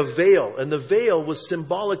wear a veil. And the veil was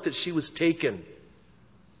symbolic that she was taken.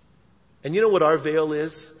 And you know what our veil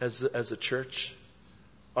is as a church?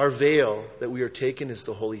 Our veil that we are taken is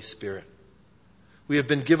the Holy Spirit. We have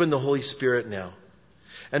been given the Holy Spirit now.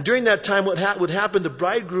 And during that time, what would happen, the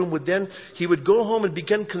bridegroom would go home and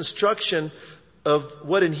begin construction of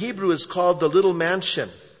what in Hebrew is called the little mansion,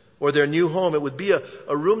 or their new home. It would be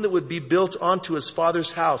a room that would be built onto his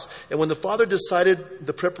father's house. And when the father decided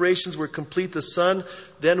the preparations were complete, the son,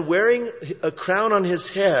 then wearing a crown on his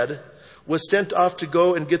head, was sent off to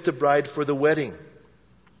go and get the bride for the wedding.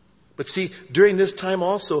 But see, during this time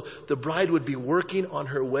also, the bride would be working on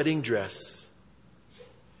her wedding dress.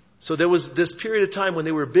 So there was this period of time when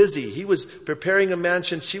they were busy. He was preparing a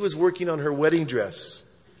mansion. She was working on her wedding dress.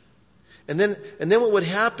 And then what would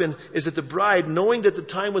happen is that the bride, knowing that the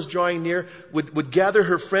time was drawing near, would gather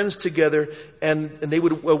her friends together and they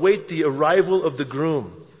would await the arrival of the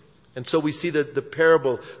groom. And so we see the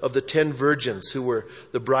parable of the 10 virgins who were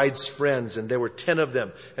the bride's friends. And there were 10 of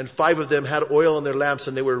them. And 5 of them had oil in their lamps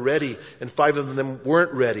and they were ready. And 5 of them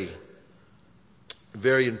weren't ready.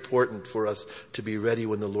 Very important for us to be ready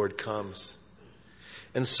when the Lord comes.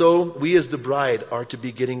 And so we as the bride are to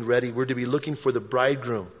be getting ready. We're to be looking for the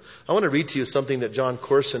bridegroom. I want to read to you something that John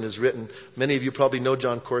Corson has written. Many of you probably know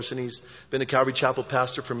John Corson. He's been a Calvary Chapel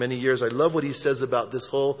pastor for many years. I love what he says about this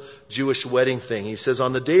whole Jewish wedding thing. He says,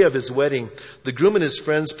 on the day of his wedding, the groom and his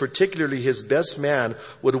friends, particularly his best man,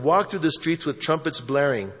 would walk through the streets with trumpets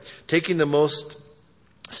blaring, taking the most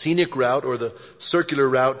scenic route or the circular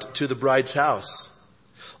route to the bride's house.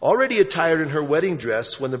 Already attired in her wedding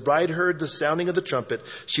dress, when the bride heard the sounding of the trumpet,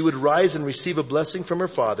 she would rise and receive a blessing from her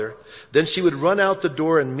father. Then she would run out the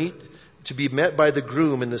door and to be met by the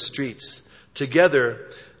groom in the streets. Together,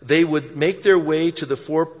 they would make their way to the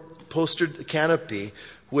 4-postered canopy,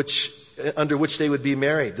 under which they would be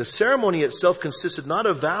married. The ceremony itself consisted not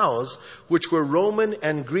of vows, which were Roman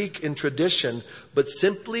and Greek in tradition, but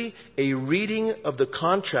simply a reading of the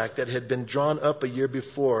contract that had been drawn up a year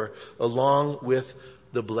before, along with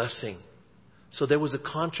the blessing. So there was a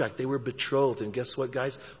contract. They were betrothed. And guess what,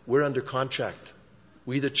 guys? We're under contract.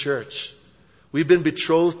 We, the church. We've been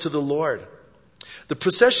betrothed to the Lord. The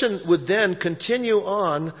procession would then continue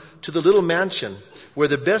on to the little mansion where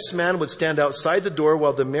the best man would stand outside the door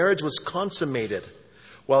while the marriage was consummated.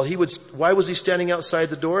 Why was he standing outside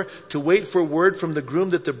the door? To wait for word from the groom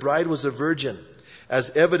that the bride was a virgin,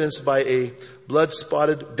 as evidenced by a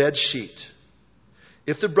blood-spotted bed sheet.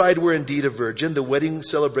 If the bride were indeed a virgin, the wedding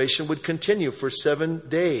celebration would continue for 7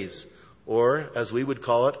 days, or as we would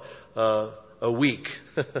call it, a week.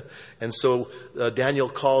 And so Daniel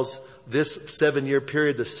calls this 7-year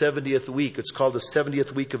period the 70th week. It's called the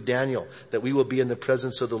 70th week of Daniel, that we will be in the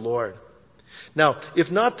presence of the Lord. Now, if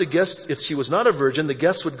she was not a virgin, the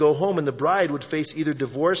guests would go home and the bride would face either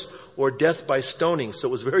divorce or death by stoning. So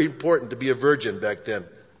it was very important to be a virgin back then.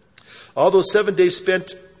 Although 7 days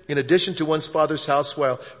spent in addition to one's father's house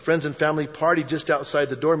while friends and family party just outside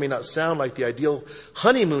the door may not sound like the ideal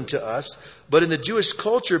honeymoon to us, but in the Jewish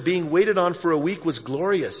culture, being waited on for a week was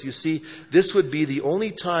glorious. You see, this would be the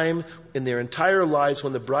only time in their entire lives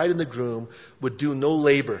when the bride and the groom would do no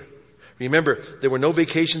labor. Remember, there were no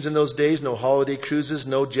vacations in those days, no holiday cruises,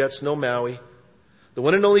 no jets, no Maui. The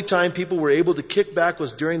one and only time people were able to kick back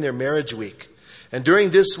was during their marriage week. And during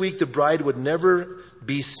this week, the bride would never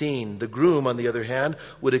be seen. The groom, on the other hand,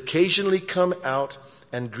 would occasionally come out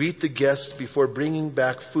and greet the guests before bringing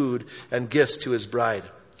back food and gifts to his bride.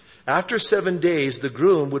 After 7 days, the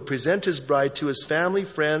groom would present his bride to his family,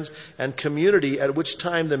 friends, and community, at which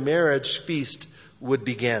time the marriage feast would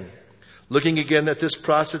begin. Looking again at this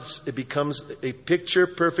process, it becomes a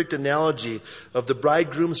picture-perfect analogy of the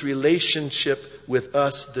bridegroom's relationship with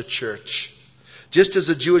us, the church. Just as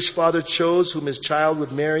the Jewish father chose whom his child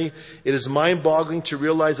would marry, it is mind-boggling to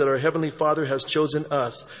realize that our Heavenly Father has chosen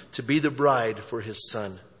us to be the bride for His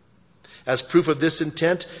Son. As proof of this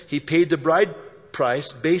intent, He paid the bride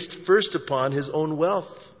price based first upon His own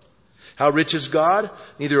wealth. How rich is God?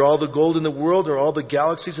 Neither all the gold in the world nor all the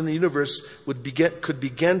galaxies in the universe could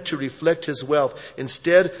begin to reflect His wealth.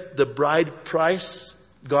 Instead, the bride price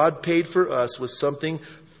God paid for us was something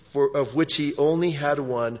of which He only had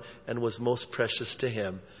one and was most precious to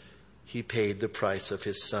Him. He paid the price of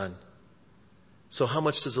His Son. So how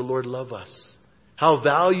much does the Lord love us? How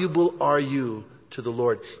valuable are you to the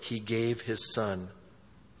Lord? He gave His Son.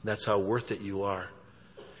 That's how worth it you are.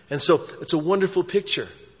 And so it's a wonderful picture.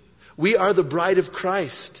 We are the bride of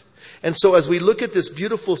Christ. And so as we look at this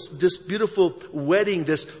beautiful wedding,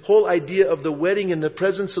 this whole idea of the wedding in the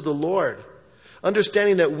presence of the Lord,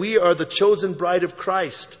 understanding that we are the chosen bride of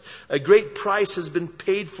Christ. A great price has been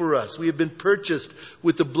paid for us. We have been purchased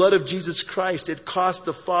with the blood of Jesus Christ. It cost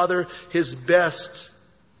the Father His best.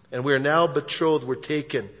 And we are now betrothed. We're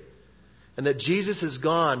taken. And that Jesus is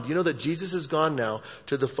gone. You know that Jesus is gone now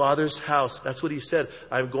to the Father's house. That's what He said.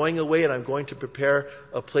 I'm going away and I'm going to prepare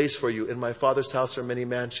a place for you. In my Father's house are many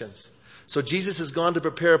mansions. So Jesus has gone to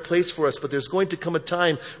prepare a place for us, but there's going to come a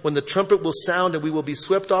time when the trumpet will sound and we will be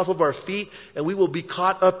swept off of our feet and we will be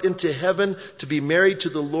caught up into heaven to be married to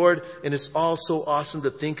the Lord. And it's all so awesome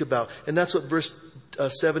to think about. And that's what verse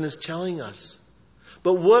 7 is telling us.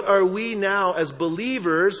 But what are we now as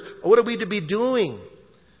believers? What are we to be doing?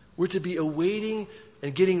 We're to be awaiting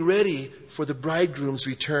and getting ready for the bridegroom's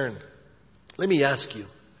return. Let me ask you,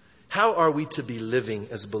 how are we to be living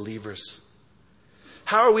as believers?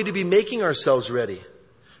 How are we to be making ourselves ready?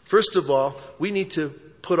 First of all, we need to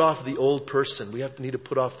put off the old person. We need to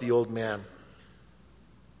put off the old man.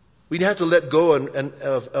 We have to let go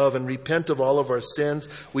and repent of all of our sins.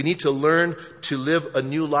 We need to learn to live a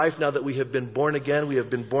new life now that we have been born again. We have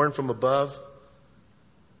been born from above.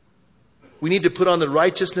 We need to put on the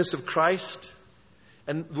righteousness of Christ.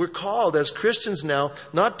 And we're called as Christians now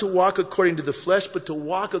not to walk according to the flesh, but to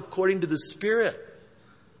walk according to the Spirit.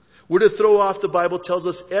 We're to throw off, the Bible tells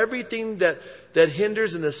us, everything that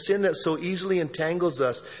hinders and the sin that so easily entangles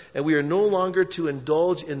us. And we are no longer to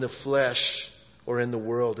indulge in the flesh or in the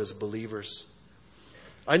world as believers.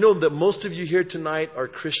 I know that most of you here tonight are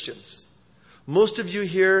Christians. Most of you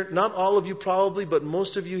here, not all of you probably, but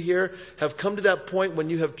most of you here have come to that point when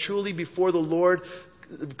you have truly before the Lord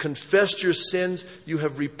confessed your sins, you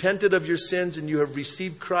have repented of your sins, and you have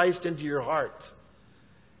received Christ into your heart.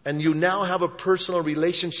 And you now have a personal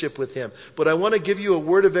relationship with Him. But I want to give you a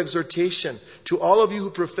word of exhortation to all of you who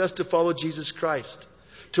profess to follow Jesus Christ.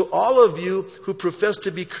 To all of you who profess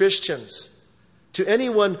to be Christians. To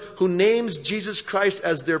anyone who names Jesus Christ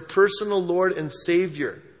as their personal Lord and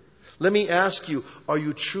Savior. Let me ask you, are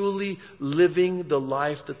you truly living the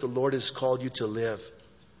life that the Lord has called you to live?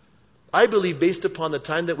 I believe based upon the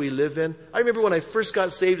time that we live in. I remember when I first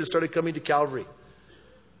got saved and started coming to Calvary.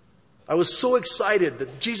 I was so excited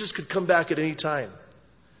that Jesus could come back at any time.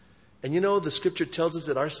 And you know, the Scripture tells us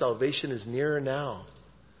that our salvation is nearer now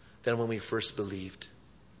than when we first believed.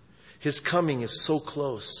 His coming is so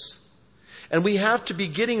close. And we have to be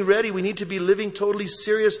getting ready. We need to be living totally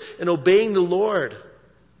serious and obeying the Lord.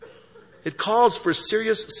 It calls for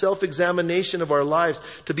serious self-examination of our lives,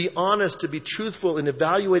 to be honest, to be truthful in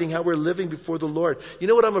evaluating how we're living before the Lord. You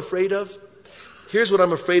know what I'm afraid of? Here's what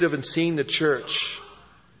I'm afraid of in seeing the church.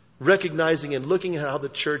 Recognizing and looking at how the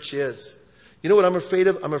church is. You know what I'm afraid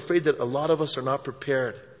of? I'm afraid that a lot of us are not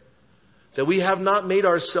prepared. That we have not made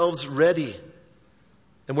ourselves ready.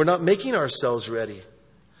 And we're not making ourselves ready.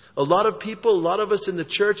 A lot of people, a lot of us in the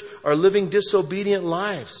church are living disobedient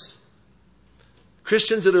lives.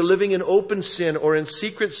 Christians that are living in open sin or in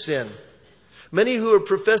secret sin. Many who are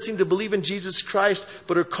professing to believe in Jesus Christ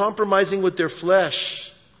but are compromising with their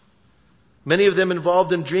flesh. Many of them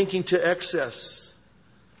involved in drinking to excess.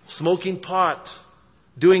 Smoking pot,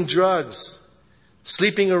 doing drugs,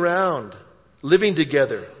 sleeping around, living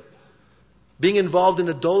together, being involved in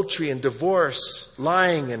adultery and divorce,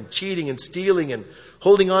 lying and cheating and stealing and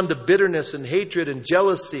holding on to bitterness and hatred and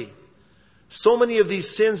jealousy. So many of these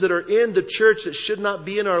sins that are in the church that should not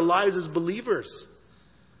be in our lives as believers.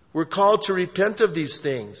 We're called to repent of these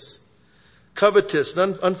things. Covetous,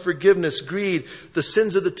 unforgiveness, greed, the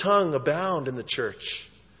sins of the tongue abound in the church.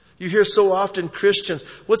 You hear so often Christians,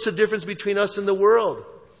 what's the difference between us and the world?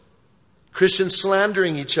 Christians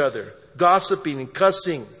slandering each other, gossiping and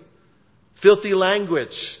cussing, filthy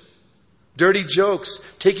language, dirty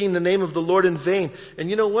jokes, taking the name of the Lord in vain.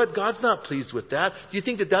 And you know what? God's not pleased with that. Do you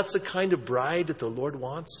think that that's the kind of bride that the Lord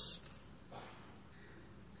wants?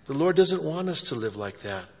 The Lord doesn't want us to live like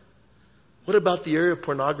that. What about the area of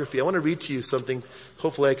pornography? I want to read to you something.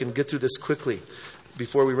 Hopefully I can get through this quickly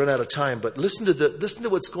before we run out of time. But listen to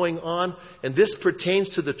what's going on, and this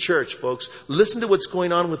pertains to the church, folks. Listen to what's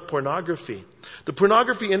going on with pornography. The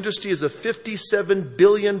pornography industry is a $57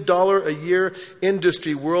 billion a year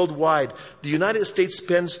industry worldwide. The United States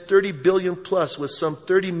spends $30 billion plus with some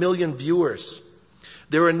 30 million viewers.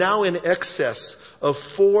 There are now in excess of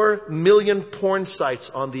 4 million porn sites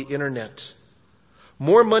on the internet.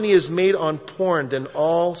 More money is made on porn than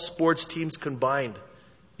all sports teams combined,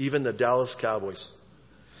 even the Dallas Cowboys.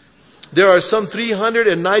 There are some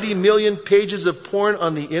 390 million pages of porn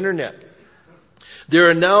on the internet. There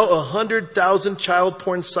are now 100,000 child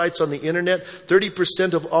porn sites on the internet.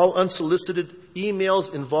 30% of all unsolicited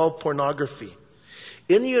emails involve pornography.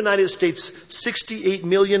 In the United States, 68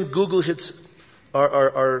 million Google hits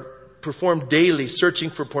are performed daily searching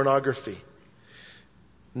for pornography.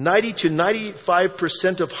 90 to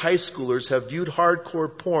 95% of high schoolers have viewed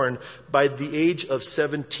hardcore porn by the age of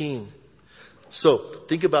 17. So,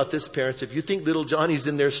 think about this, parents. If you think little Johnny's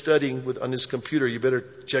in there studying on his computer, you better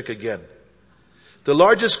check again. The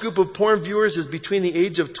largest group of porn viewers is between the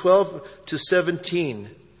age of 12 to 17.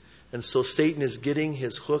 And so Satan is getting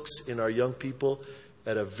his hooks in our young people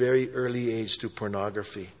at a very early age through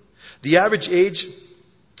pornography. The average age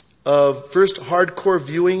of first hardcore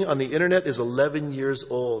viewing on the internet is 11 years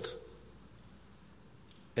old.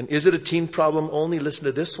 And is it a teen problem only? Listen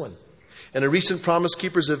to this one. In a recent Promise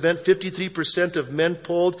Keepers event, 53% of men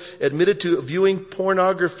polled admitted to viewing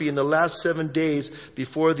pornography in the last 7 days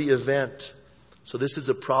before the event. So this is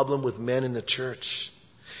a problem with men in the church.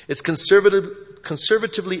 It's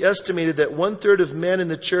conservatively estimated that 1/3 of men in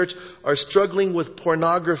the church are struggling with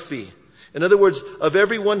pornography. In other words, of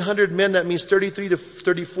every 100 men, that means 33 to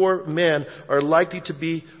 34 men are likely to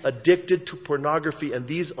be addicted to pornography, and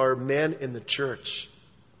these are men in the church.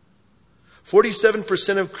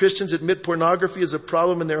 47% of Christians admit pornography is a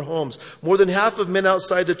problem in their homes. More than half of men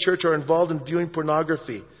outside the church are involved in viewing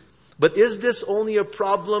pornography. But is this only a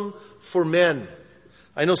problem for men?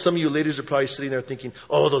 I know some of you ladies are probably sitting there thinking,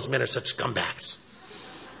 oh, those men are such scumbags.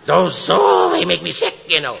 They make me sick,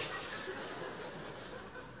 you know.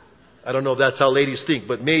 I don't know if that's how ladies think,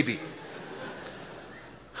 but maybe.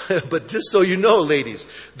 But just so you know, ladies,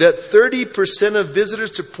 that 30% of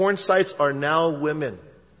visitors to porn sites are now women.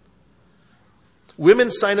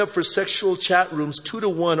 Women sign up for sexual chat rooms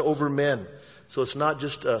 2-to-1 over men. So it's not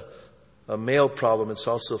just a male problem, it's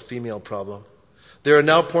also a female problem. There are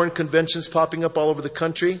now porn conventions popping up all over the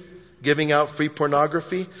country, giving out free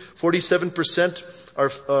pornography. 47%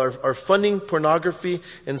 are funding pornography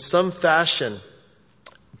in some fashion.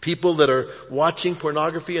 People that are watching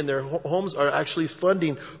pornography in their homes are actually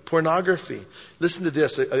funding pornography. Listen to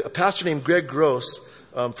this. A pastor named Joseph Gros,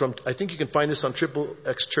 I think you can find this on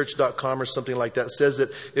xchurch.com or something like that, says that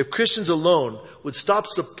if Christians alone would stop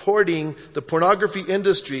supporting the pornography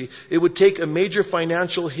industry, it would take a major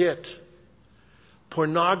financial hit.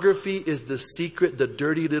 Pornography is the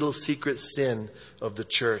dirty little secret sin of the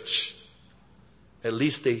church. At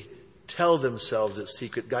least they tell themselves it's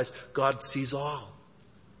secret. Guys, God sees all.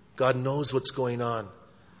 God knows what's going on.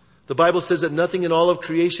 The Bible says that nothing in all of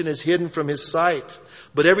creation is hidden from His sight,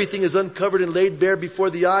 but everything is uncovered and laid bare before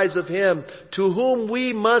the eyes of Him to whom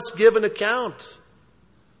we must give an account.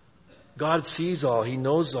 God sees all. He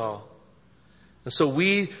knows all. And so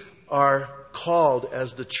we are called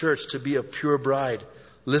as the church to be a pure bride.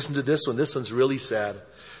 Listen to this one. This one's really sad.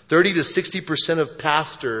 30 to 60% of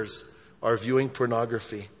pastors are viewing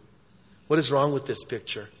pornography. What is wrong with this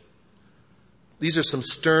picture? These are some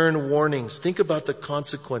stern warnings. Think about the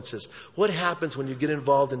consequences. What happens when you get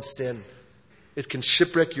involved in sin? It can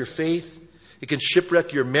shipwreck your faith. It can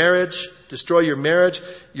shipwreck your marriage, destroy your marriage,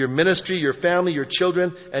 your ministry, your family, your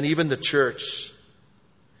children, and even the church.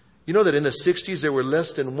 You know that in the 60s there were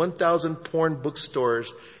less than 1,000 porn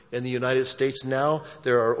bookstores in the United States. Now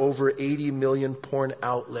there are over 80 million porn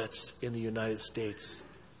outlets in the United States.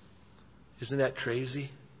 Isn't that crazy?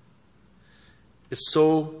 It's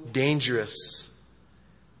so dangerous.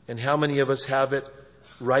 And how many of us have it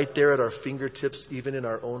right there at our fingertips, even in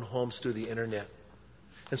our own homes through the internet?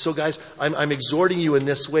 And so, guys, I'm exhorting you in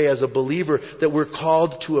this way as a believer that we're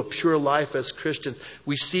called to a pure life as Christians.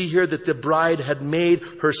 We see here that the bride had made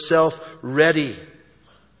herself ready.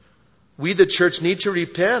 We, the church, need to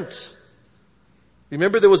repent.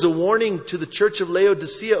 Remember, there was a warning to the church of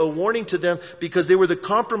Laodicea, a warning to them because they were the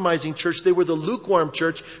compromising church. They were the lukewarm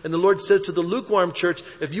church. And the Lord says to the lukewarm church,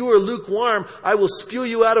 if you are lukewarm, I will spew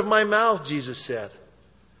you out of my mouth, Jesus said.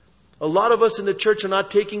 A lot of us in the church are not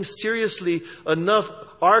taking seriously enough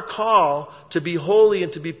our call to be holy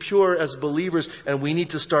and to be pure as believers. And we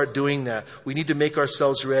need to start doing that. We need to make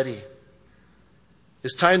ourselves ready.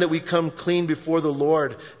 It's time that we come clean before the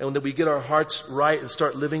Lord and that we get our hearts right and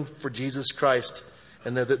start living for Jesus Christ.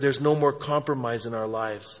 And that there's no more compromise in our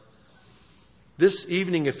lives. This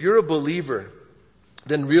evening, if you're a believer,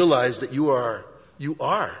 then realize that you are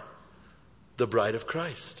the bride of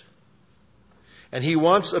Christ. And He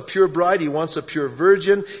wants a pure bride. He wants a pure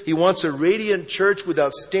virgin. He wants a radiant church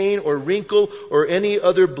without stain or wrinkle or any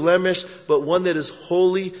other blemish, but one that is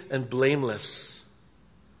holy and blameless.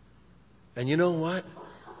 And you know what?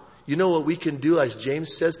 You know what we can do, as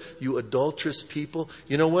James says, you adulterous people?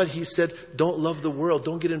 You know what? He said, don't love the world.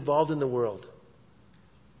 Don't get involved in the world.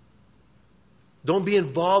 Don't be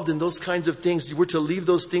involved in those kinds of things. We're to leave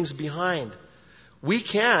those things behind. We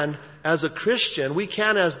can, as a Christian, we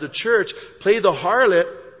can, as the church, play the harlot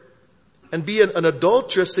and be an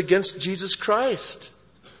adulteress against Jesus Christ.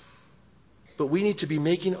 But we need to be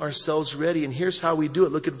making ourselves ready. And here's how we do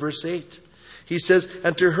it. Look at verse 8. He says,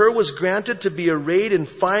 and to her was granted to be arrayed in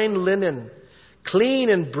fine linen, clean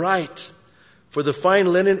and bright. For the fine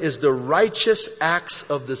linen is the righteous acts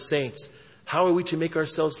of the saints. How are we to make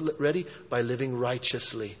ourselves ready? By living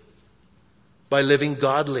righteously. by living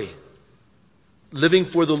godly. Living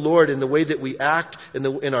for the Lord in the way that we act,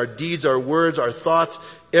 in our deeds, our words, our thoughts,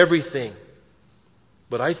 everything.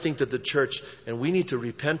 But I think that the church, and we need to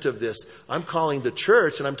repent of this. I'm calling the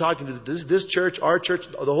church, and I'm talking to this church, our church,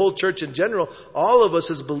 the whole church in general. All of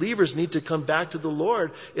us as believers need to come back to the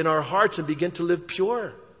Lord in our hearts and begin to live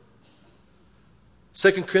pure.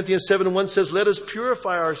 2 Corinthians 7:1 says, let us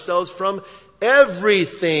purify ourselves from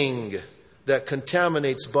everything that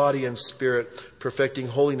contaminates body and spirit, perfecting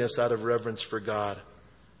holiness out of reverence for God.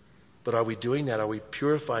 But are we doing that? Are we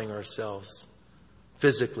purifying ourselves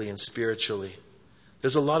physically and spiritually?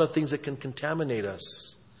 There's a lot of things that can contaminate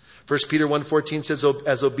us. 1 Peter 1:14 says,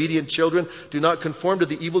 as obedient children, do not conform to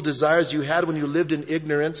the evil desires you had when you lived in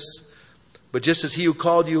ignorance. But just as he who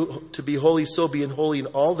called you to be holy, so be holy in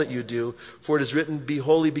all that you do. For it is written, be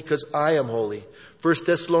holy because I am holy. 1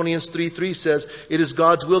 Thessalonians 3:3 says, it is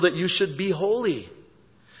God's will that you should be holy,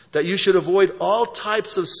 that you should avoid all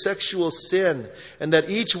types of sexual sin, and that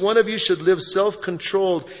each one of you should live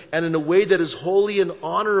self-controlled and in a way that is holy and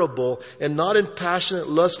honorable, and not in passionate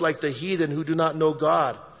lust like the heathen who do not know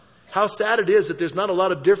God. How sad it is that there's not a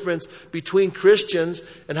lot of difference between Christians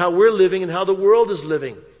and how we're living and how the world is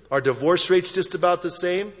living. Are divorce rates just about the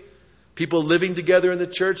same? People living together in the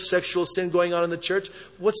church, sexual sin going on in the church?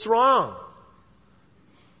 What's wrong?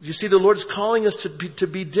 You see, the Lord is calling us to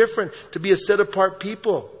be different, to be a set-apart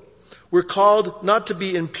people. We're called not to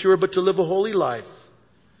be impure, but to live a holy life.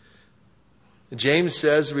 And James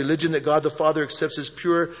says, religion that God the Father accepts as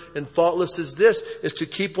pure and faultless is this, is to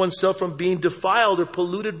keep oneself from being defiled or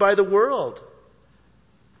polluted by the world.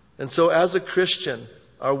 And so as a Christian,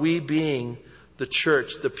 are we being the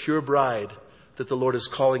church, the pure bride that the Lord is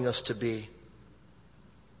calling us to be?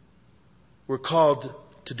 We're called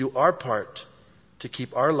to do our part to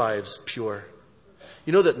keep our lives pure.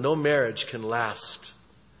 You know that no marriage can last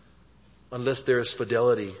unless there is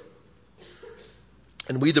fidelity.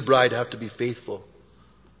 And we, the bride, have to be faithful,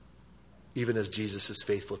 even as Jesus is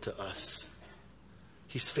faithful to us.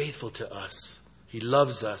 He's faithful to us. He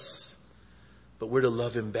loves us. But we're to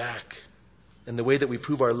love Him back. And the way that we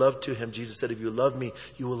prove our love to Him, Jesus said, if you love me,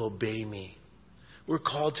 you will obey me. We're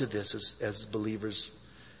called to this as believers.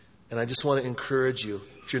 And I just want to encourage you,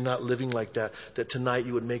 if you're not living like that, that tonight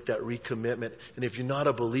you would make that recommitment. And if you're not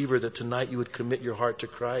a believer, that tonight you would commit your heart to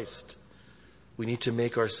Christ. We need to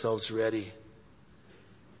make ourselves ready.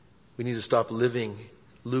 We need to stop living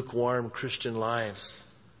lukewarm Christian lives.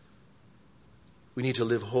 We need to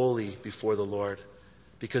live holy before the Lord,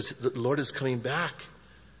 because the Lord is coming back,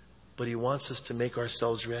 but He wants us to make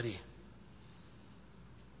ourselves ready.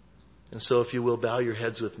 And so if you will, bow your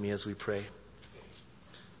heads with me as we pray.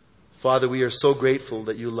 Father, we are so grateful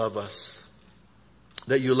that you love us.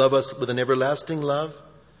 That you love us with an everlasting love.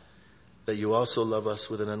 That you also love us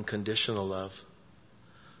with an unconditional love.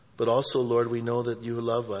 But also, Lord, we know that you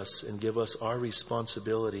love us and give us our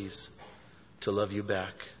responsibilities to love you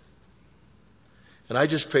back. And I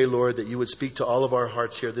just pray, Lord, that you would speak to all of our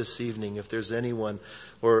hearts here this evening. If there's anyone,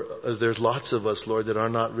 or there's lots of us, Lord, that are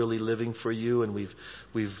not really living for you, and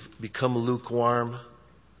we've become lukewarm,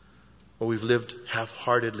 or we've lived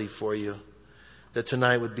half-heartedly for you, that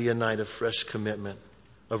tonight would be a night of fresh commitment,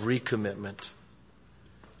 of recommitment.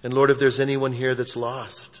 And Lord, if there's anyone here that's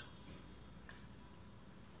lost,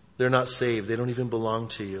 they're not saved, they don't even belong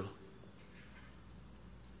to you.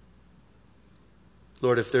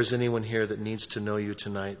 Lord, if there's anyone here that needs to know you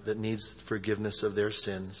tonight, that needs forgiveness of their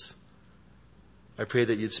sins, I pray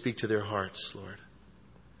that you'd speak to their hearts, Lord.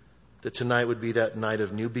 That tonight would be that night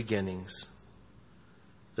of new beginnings,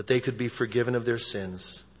 that they could be forgiven of their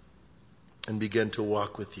sins and begin to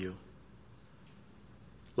walk with you.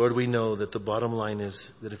 Lord, we know that the bottom line is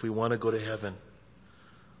that if we want to go to heaven,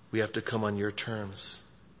 we have to come on your terms.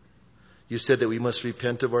 You said that we must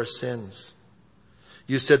repent of our sins.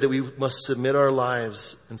 You said that we must submit our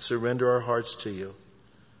lives and surrender our hearts to you.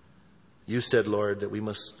 You said, Lord, that we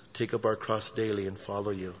must take up our cross daily and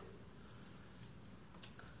follow you.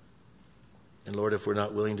 And Lord, if we're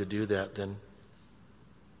not willing to do that, then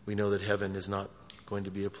we know that heaven is not going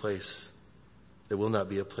to be a place. There will not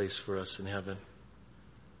be a place for us in heaven.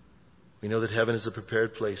 We know that heaven is a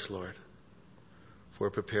prepared place, Lord, for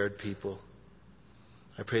a prepared people.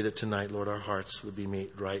 I pray that tonight, Lord, our hearts would be made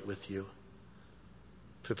right with you.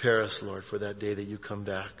 Prepare us, Lord, for that day that you come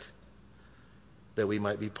back, that we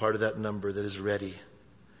might be part of that number that is ready,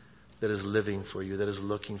 that is living for you, that is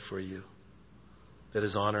looking for you, that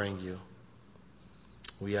is honoring you.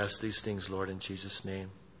 We ask these things, Lord, in Jesus'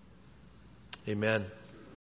 name. Amen.